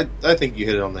 but I think you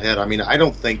hit it on the head. I mean, I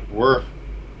don't think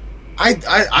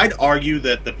I'd argue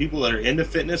that the people that are into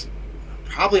fitness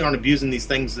probably aren't abusing these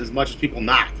things as much as people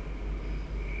not.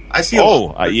 I see.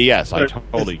 Yes, I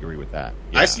totally agree with that.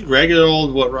 Yeah. I see regular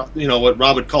old what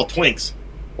Rob would call twinks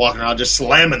walking around just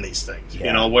slamming these things.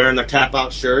 Yeah. Wearing their tap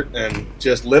out shirt and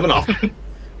just living off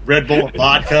Red Bull and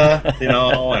vodka.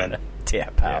 And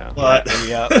tap out. But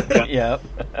yep.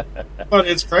 But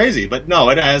it's crazy. But no,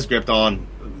 it has gripped on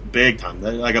big time.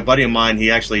 Like a buddy of mine,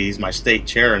 he's my state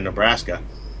chair in Nebraska.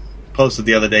 Posted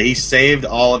the other day, he saved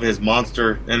all of his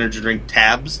Monster energy drink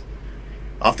tabs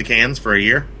off the cans for a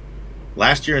year.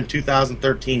 Last year in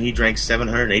 2013, he drank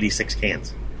 786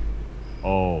 cans.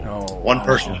 Oh, one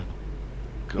person.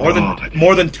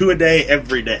 More than 2 a day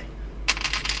every day.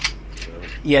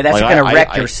 Yeah, that's going to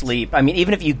wreck your sleep. I mean,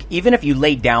 even if you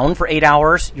lay down for 8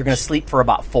 hours, you're going to sleep for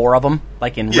about 4 of them,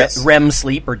 like in REM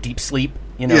sleep or deep sleep.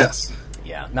 Yes.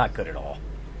 Yeah, not good at all.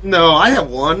 No, I have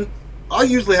one. I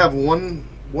usually have one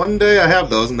day. I have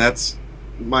those, and that's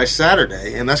my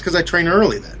Saturday, and that's because I train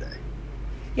early that day.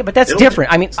 Yeah, but that's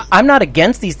different. I mean, I'm not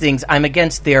against these things. I'm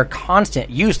against their constant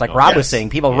use, like Rob was saying.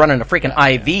 People running a freaking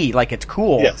IV like it's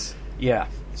cool. Yes. Yeah.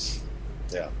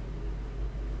 Yeah.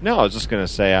 No, I was just going to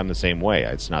say I'm the same way.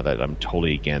 It's not that I'm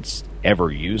totally against ever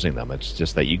using them. It's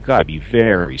just that you got to be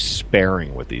very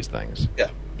sparing with these things.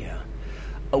 Yeah. Yeah.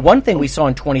 One thing we saw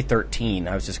in 2013,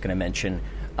 I was just going to mention,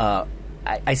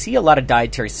 I see a lot of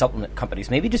dietary supplement companies,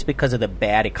 maybe just because of the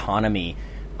bad economy.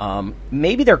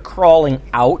 Maybe they're crawling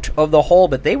out of the hole,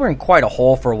 but they were in quite a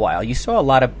hole for a while. You saw a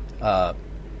lot of,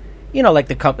 like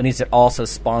the companies that also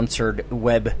sponsored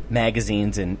web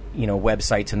magazines and,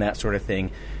 websites and that sort of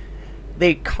thing.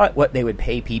 They cut what they would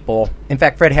pay people. In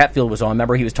fact, Fred Hatfield was on.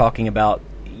 Remember, he was talking about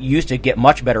used to get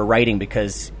much better writing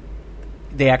because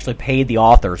they actually paid the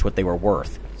authors what they were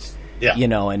worth. Yeah.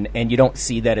 And you don't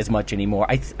see that as much anymore.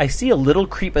 I see a little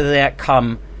creep of that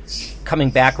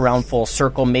coming back around full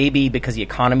circle, maybe because the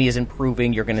economy is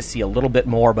improving. You're going to see a little bit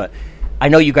more, but I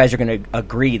know you guys are going to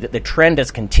agree that the trend has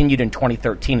continued in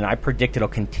 2013, and I predict it'll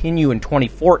continue in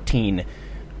 2014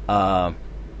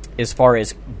 as far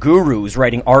as gurus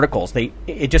writing articles.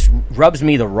 It just rubs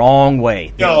me the wrong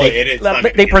way.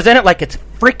 They present it like it's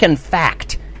freaking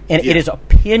fact, and it is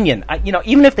opinion.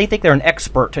 Even if they think they're an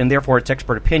expert and therefore it's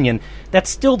expert opinion, that's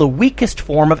still the weakest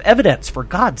form of evidence, for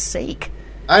God's sake.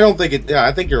 I don't think it. Yeah,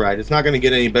 I think you're right. It's not going to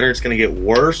get any better. It's going to get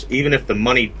worse, even if the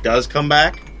money does come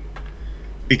back.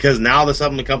 Because now the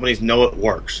supplement companies know it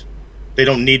works. They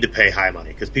don't need to pay high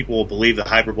money because people will believe the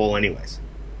hyperbole anyways.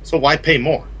 So why pay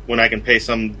more when I can pay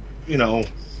some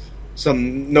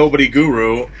nobody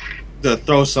guru to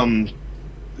throw some,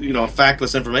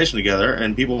 factless information together,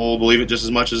 and people will believe it just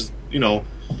as much as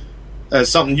as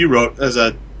something you wrote as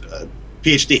a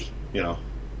PhD.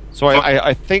 So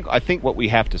I think what we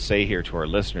have to say here to our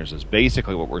listeners is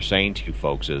basically what we're saying to you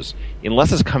folks is,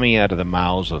 unless it's coming out of the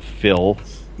mouths of Phil,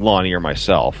 Lonnie, or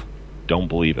myself, don't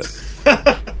believe it.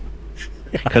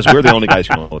 Because we're the only guys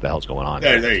who know what the hell's going on.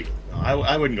 There you go.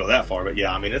 I wouldn't go that far, but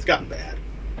yeah, I mean, it's gotten bad.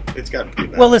 It's gotten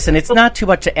pretty bad. Well, listen, it's not too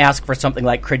much to ask for something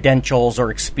like credentials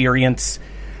or experience.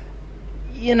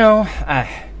 I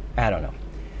don't know.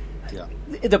 Yeah.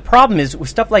 The problem is with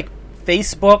stuff like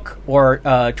Facebook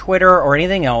or Twitter or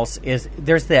anything else is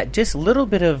there's that just little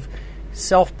bit of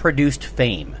self-produced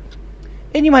fame.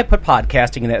 And you might put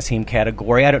podcasting in that same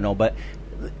category. I don't know, but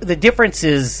the difference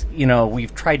is,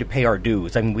 we've tried to pay our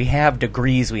dues. I mean, we have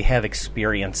degrees, we have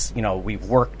experience, we've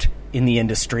worked in the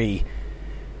industry.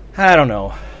 I don't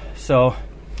know. So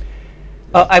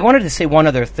I wanted to say one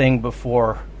other thing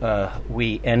before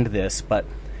we end this, but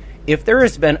if there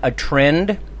has been a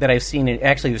trend that I've seen,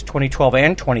 actually it was 2012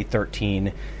 and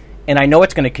 2013, and I know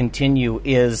it's going to continue,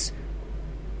 is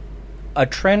a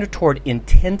trend toward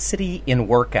intensity in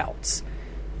workouts.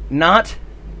 Not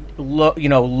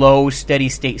low steady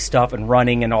state stuff and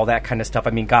running and all that kind of stuff.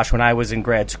 I mean, gosh, when I was in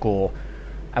grad school,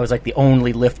 I was like the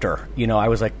only lifter. I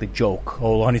was like the joke.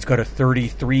 Oh, Lonnie's got a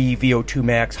 33 VO2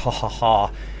 max, ha ha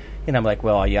ha. And I'm like,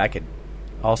 well, yeah, I could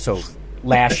also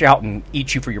lash out and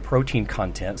eat you for your protein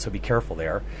content, so be careful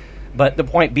there. But the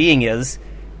point being is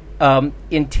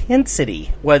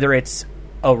intensity, whether it's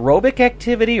aerobic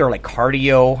activity or like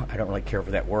cardio, I don't really care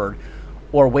for that word,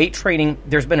 or weight training,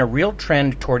 there's been a real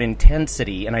trend toward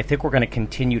intensity, and I think we're going to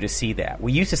continue to see that.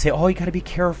 We used to say, oh, you got to be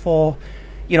careful.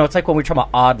 It's like when we talk about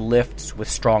odd lifts with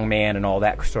strongman and all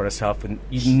that sort of stuff, and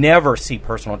you never see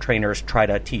personal trainers try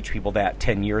to teach people that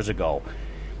 10 years ago.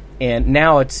 And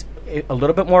now it's a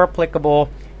little bit more applicable.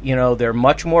 They're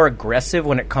much more aggressive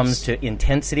when it comes to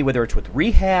intensity, whether it's with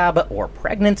rehab or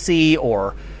pregnancy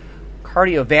or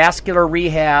cardiovascular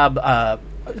rehab.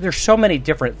 There's so many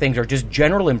different things, or just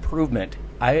general improvement.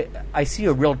 I see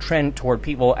a real trend toward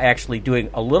people actually doing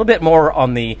a little bit more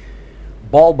on the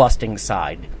ball-busting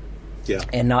side,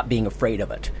 and not being afraid of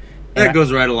it. That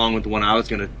goes right along with the one I was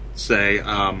going to say.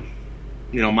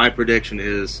 My prediction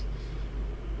is,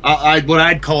 what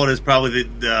I'd call it is probably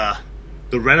the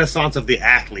renaissance of the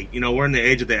athlete. We're in the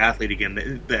age of the athlete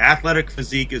again. The athletic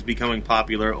physique is becoming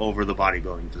popular over the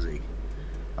bodybuilding physique,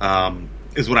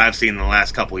 is what I've seen in the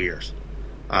last couple of years.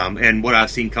 And what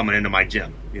I've seen coming into my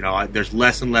gym. There's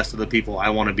less and less of the people I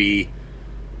want to be,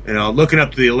 looking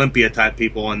up to the Olympia type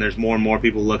people, and there's more and more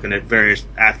people looking at various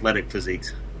athletic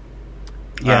physiques.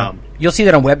 Yeah, you'll see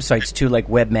that on websites too, like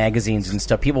web magazines and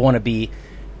stuff. People want to be,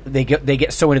 they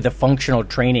get so into the functional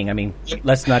training. I mean,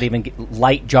 let's not even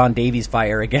light John Davies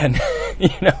fire again.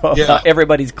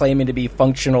 Everybody's claiming to be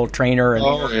functional trainer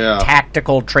and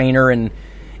tactical trainer and.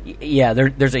 Yeah,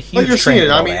 there's a huge. But you're seeing it.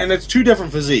 I mean, that. And it's two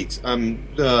different physiques.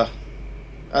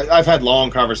 I've had long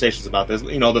conversations about this.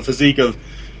 The physique of,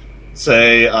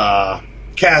 say,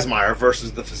 Kazmaier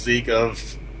versus the physique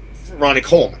of Ronnie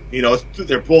Coleman.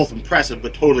 They're both impressive,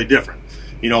 but totally different.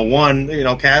 One,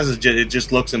 Kaz it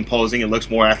just looks imposing. It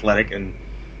looks more athletic, and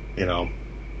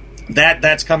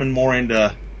that's coming more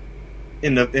into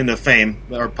fame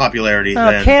or popularity.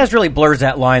 Kaz really blurs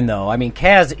that line, though. I mean,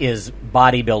 Kaz is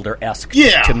bodybuilder-esque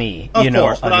to me. Of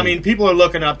course. But I mean, people are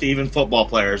looking up to even football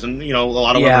players, and a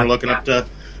lot of women are looking up to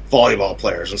volleyball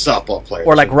players and softball players.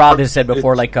 Or like Rob has said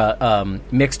before, like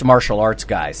mixed martial arts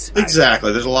guys.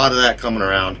 Exactly. There's a lot of that coming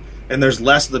around, and there's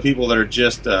less of the people that are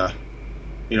just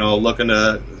looking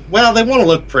to. Well, they want to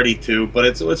look pretty too, but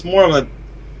it's more of a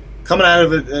coming out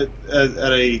of it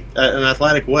at an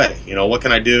athletic way. What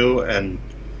can I do? And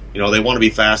they want to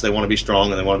be fast, they want to be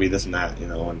strong, and they want to be this and that.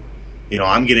 And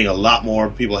I'm getting a lot more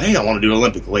people. Hey, I want to do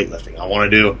Olympic weightlifting. I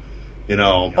want to do. There's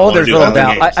no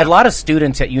doubt. A lot of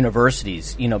students at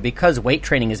universities, because weight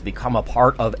training has become a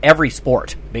part of every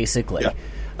sport, basically,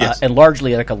 and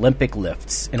largely like Olympic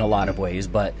lifts in a lot of ways.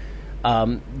 But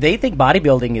they think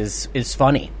bodybuilding is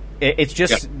funny. It's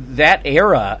just that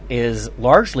era is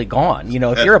largely gone.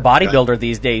 If you're a bodybuilder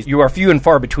these days, you are few and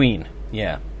far between.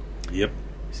 Yeah. Yep.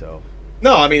 So.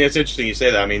 No, I mean, it's interesting you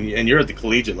say that. I mean, and you're at the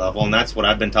collegiate level, and that's what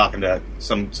I've been talking to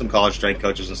some college strength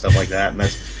coaches and stuff like that.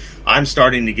 And I'm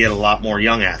starting to get a lot more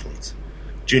young athletes,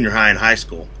 junior high and high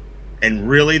school. And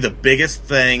really the biggest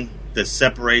thing that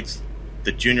separates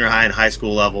the junior high and high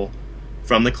school level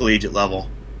from the collegiate level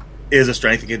is a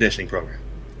strength and conditioning program.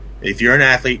 If you're an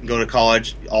athlete and go to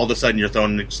college, all of a sudden you're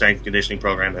thrown in a strength and conditioning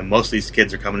program, and most of these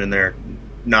kids are coming in there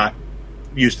not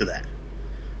used to that.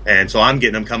 And so I'm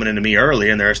getting them coming into me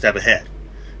early, and they're a step ahead.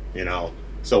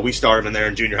 So we start them in there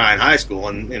in junior high and high school,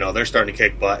 and they're starting to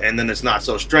kick butt. And then it's not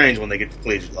so strange when they get to the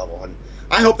collegiate level. And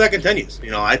I hope that continues.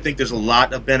 I think there's a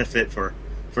lot of benefit for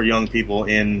young people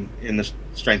in the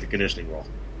strength and conditioning role.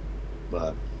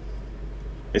 But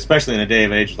especially in a day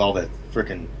of age with all that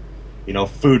freaking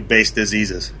food-based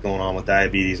diseases going on with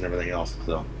diabetes and everything else.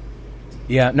 So.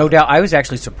 Yeah, no doubt. I was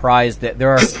actually surprised that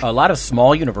there are a lot of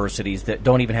small universities that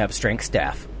don't even have strength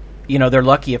staff. They're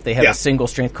lucky if they have a single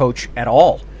strength coach at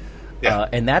all. Yeah.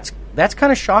 And that's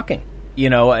kind of shocking.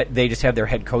 They just have their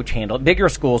head coach handle. Bigger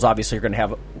schools obviously are going to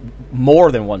have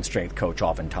more than one strength coach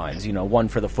oftentimes. One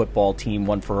for the football team,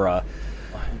 one for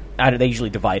they usually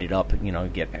divide it up,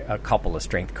 get a couple of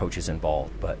strength coaches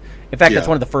involved. But in fact, that's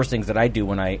one of the first things that I do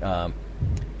when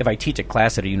if I teach a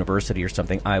class at a university or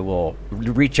something, I will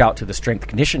reach out to the strength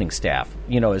conditioning staff,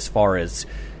 as far as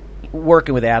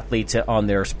working with athletes on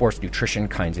their sports nutrition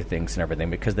kinds of things and everything,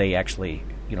 because they actually,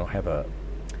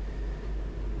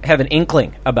 have an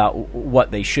inkling about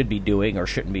what they should be doing or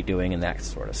shouldn't be doing and that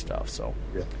sort of stuff. So,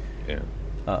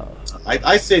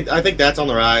 I think that's on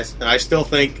the rise, and I still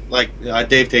think, like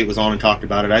Dave Tate was on and talked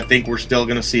about it, I think we're still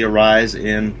going to see a rise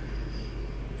in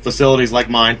facilities like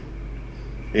mine,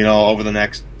 over the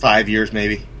next 5 years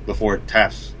maybe, before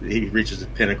he reaches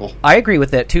its pinnacle. I agree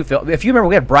with that too, Phil. If you remember,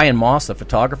 we had Brian Moss, the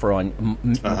photographer,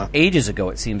 on ages ago,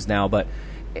 it seems now, but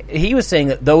he was saying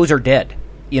that those are dead.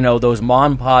 Those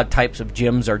Mon Pod types of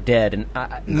gyms are dead,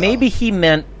 and maybe he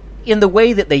meant in the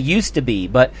way that they used to be,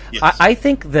 but yes. I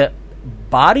think that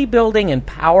bodybuilding and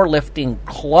powerlifting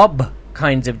club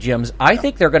kinds of gyms, I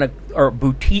think they're going to, or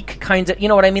boutique kinds of,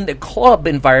 what I mean? The club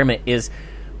environment is,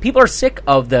 people are sick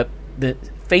of the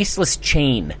faceless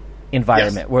chain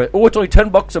environment where, it's only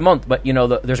 $10 a month, but,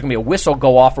 there's going to be a whistle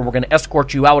go off and we're going to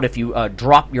escort you out if you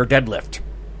drop your deadlift.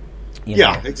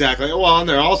 Exactly. Well, and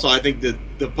there also, I think that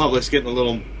the public's getting a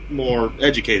little more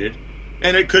educated,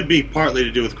 and it could be partly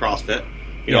to do with CrossFit,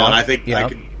 and I think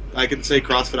I can say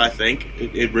CrossFit, I think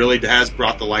it really has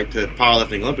brought the light to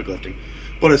powerlifting, Olympic lifting.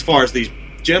 But as far as these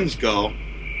gyms go,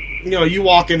 you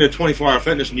walk into 24-hour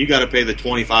fitness and you got to pay the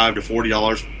 $25 to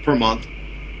 $40 per month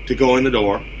to go in the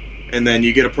door, and then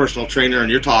you get a personal trainer, and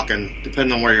you're talking,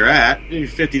 depending on where you're at, maybe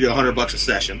 $50 to $100 a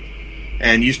session.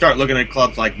 And you start looking at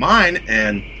clubs like mine,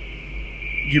 and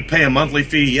you pay a monthly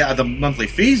fee. Yeah, the monthly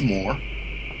fee's more,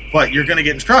 but you're going to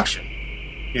get instruction.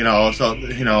 So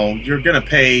you're going to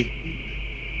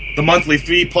pay the monthly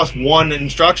fee plus one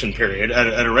instruction period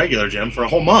at a regular gym for a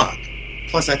whole month.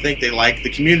 Plus, I think they like the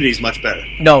communities much better.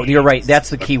 No, you're right.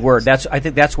 That's the key word. I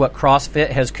think that's what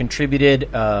CrossFit has contributed,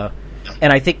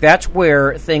 and I think that's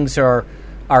where things are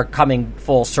coming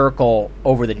full circle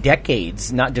over the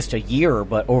decades, not just a year,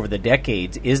 but over the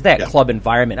decades, is that club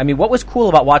environment. I mean, what was cool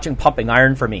about watching Pumping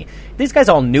Iron for me, these guys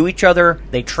all knew each other,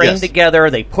 they trained together,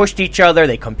 they pushed each other,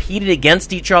 they competed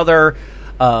against each other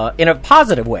in a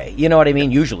positive way, you know what I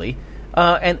mean, usually.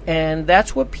 And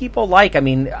that's what people like. I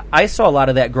mean, I saw a lot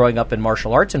of that growing up in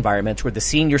martial arts environments where the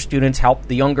senior students helped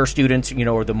the younger students,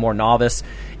 or the more novice.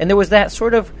 And there was that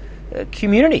sort of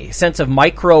community, sense of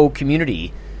micro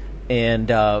community. And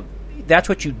that's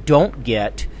what you don't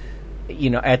get,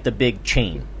 at the big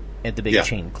chain,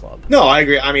 chain club. No, I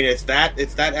agree. I mean, it's that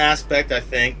aspect, I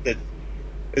think, that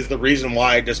is the reason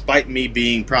why, despite me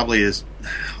being probably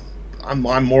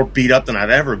I'm more beat up than I've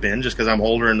ever been, just because I'm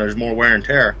older and there's more wear and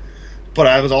tear. But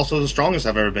I was also the strongest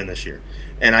I've ever been this year,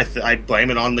 and I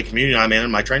blame it on the community I'm in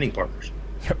and my training partners.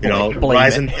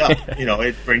 Rising up.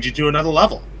 It brings you to another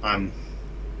level.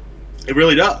 It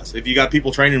really does. If you got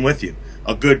people training with you,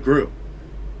 a good group,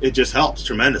 it just helps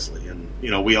tremendously. And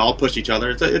we all push each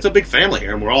other. It's a big family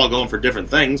here, and we're all going for different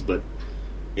things, but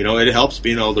it helps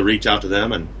being able to reach out to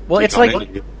them. And it's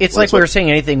like we were saying,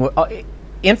 anything.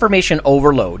 Information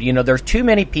overload. There's too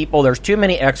many people, there's too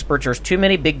many experts, there's too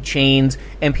many big chains,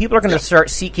 and people are going to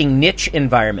start seeking niche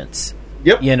environments.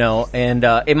 Yep. And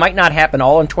it might not happen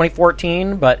all in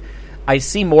 2014, but I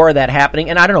see more of that happening.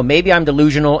 And I don't know, maybe I'm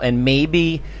delusional, and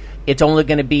maybe it's only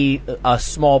going to be a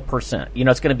small percent.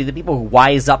 It's going to be the people who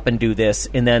wise up and do this,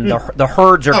 and then the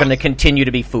herds are going to continue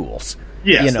to be fools.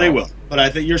 Yes, they will. But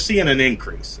I think you're seeing an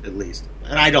increase, at least.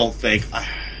 And I don't think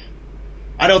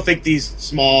these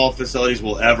small facilities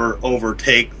will ever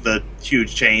overtake the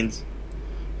huge chains,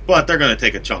 but they're going to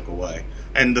take a chunk away.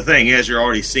 And the thing is, you're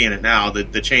already seeing it now.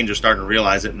 The chains are starting to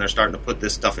realize it, and they're starting to put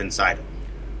this stuff inside it.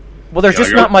 Well, there's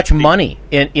just not much money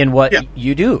in what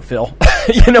you do, Phil.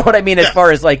 You know what I mean? As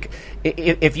far as, like,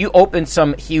 if you open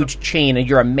some huge chain and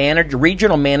you're a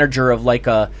regional manager of, like,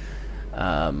 a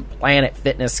Planet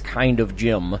Fitness kind of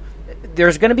gym,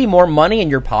 there's going to be more money in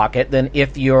your pocket than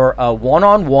if you're a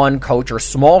one-on-one coach or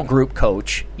small group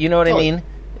coach. You know what I mean?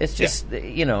 It's just,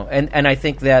 and I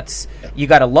think that's, you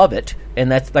got to love it. And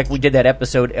that's like we did that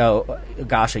episode,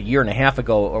 a year and a half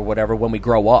ago or whatever, when we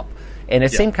grow up. And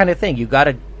it's the same kind of thing.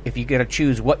 If you got to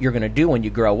choose what you're going to do when you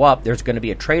grow up, there's going to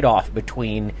be a trade-off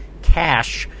between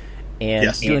cash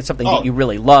and doing something that you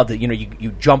really love, that,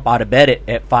 you jump out of bed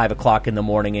at 5 o'clock in the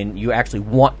morning and you actually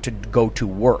want to go to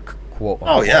work.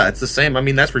 Oh, yeah, it's the same. I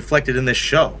mean, that's reflected in this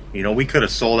show. We could have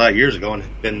sold out years ago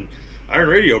and been Iron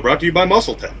Radio brought to you by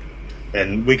Muscle Tech.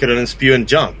 And we could have been spewing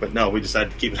junk, but no, we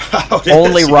decided to keep it out.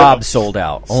 Only Rob sold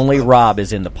out. Only Rob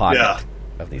is in the pocket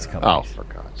of these companies. Oh, for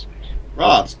God's sake.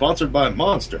 Rob, sponsored by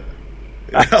Monster.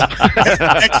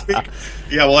 Next week,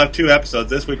 yeah, we'll have 2 episodes.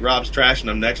 This week, Rob's trashing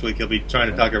them. Next week, he'll be trying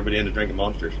to talk everybody into drinking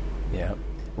Monsters. Yeah.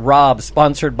 Rob,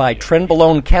 sponsored by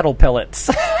Trenbolone Cattle Pellets.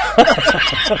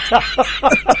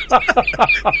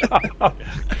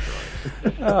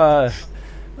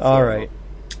 All right.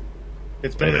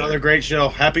 It's been another great show.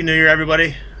 Happy New Year,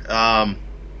 everybody. And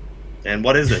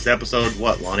what is this? Episode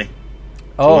what, Lonnie?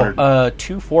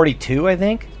 242, I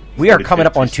think. We are coming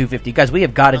up on 250. Guys, we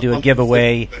have got to do a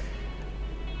giveaway.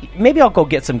 Maybe I'll go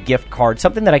get some gift cards,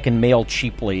 something that I can mail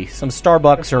cheaply. Some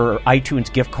Starbucks or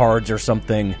iTunes gift cards or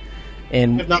something.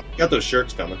 And I've not got those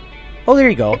shirts coming. oh, there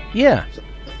you go. Yeah.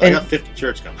 I got 50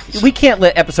 shirts coming. We can't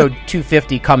let episode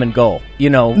 250 come and go. You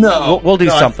know, we'll do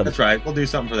something. That's right. We'll do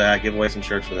something for that. Give away some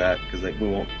shirts for that because we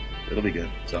won't. It'll be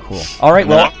good. So Cool. All right.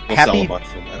 Well, we'll sell happy a bunch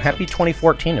from that, happy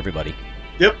 2014, everybody.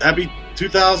 Yep. Happy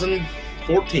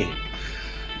 2014.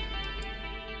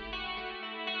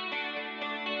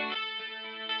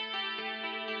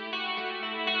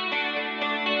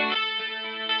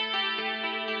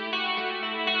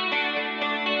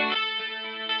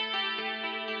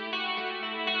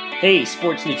 Hey,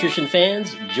 sports nutrition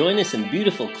fans, join us in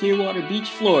beautiful Clearwater Beach,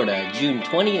 Florida, June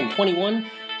 20 and 21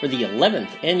 for the 11th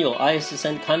Annual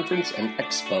ISSN Conference and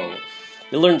Expo.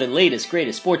 You'll learn the latest,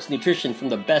 greatest sports nutrition from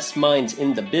the best minds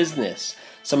in the business.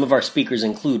 Some of our speakers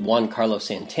include Juan Carlos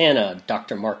Santana,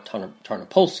 Dr. Mark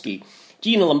Tarnopolsky,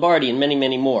 Gina Lombardi, and many,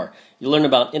 many more. You'll learn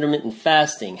about intermittent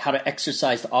fasting, how to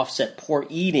exercise to offset poor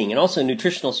eating, and also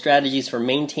nutritional strategies for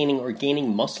maintaining or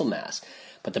gaining muscle mass.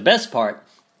 But the best part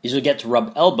is you'll get to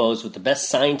rub elbows with the best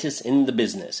scientists in the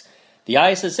business. The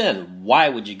ISSN, why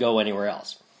would you go anywhere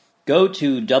else? Go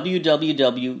to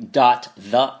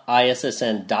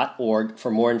www.theissn.org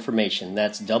for more information.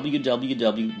 That's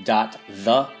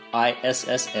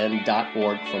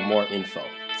www.theissn.org for more info.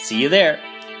 See you there.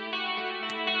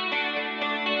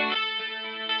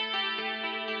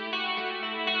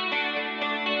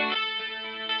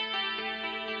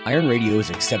 Iron Radio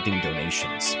is accepting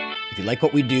donations. If you like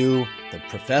what we do, the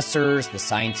professors, the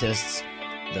scientists,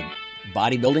 the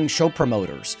bodybuilding show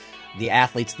promoters, the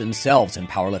athletes themselves in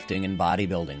powerlifting and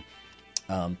bodybuilding,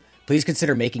 please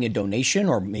consider making a donation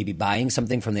or maybe buying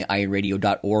something from the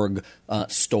ironradio.org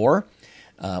store.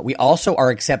 We also are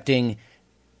accepting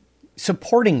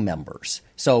supporting members.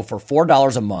 So for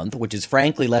 $4 a month, which is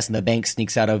frankly less than the bank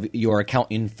sneaks out of your account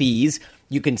in fees,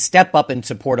 you can step up and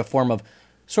support a form of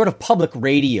sort of public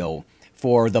radio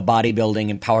for the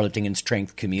bodybuilding and powerlifting and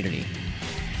strength community.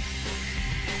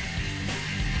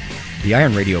 The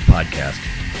Iron Radio podcast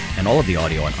and all of the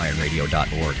audio on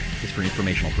ironradio.org is for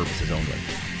informational purposes only.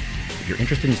 If you're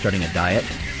interested in starting a diet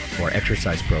or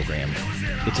exercise program,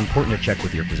 it's important to check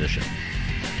with your physician.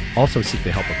 Also seek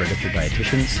the help of registered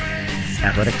dietitians,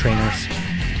 athletic trainers,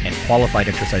 and qualified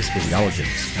exercise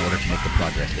physiologists in order to make the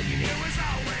progress that you need.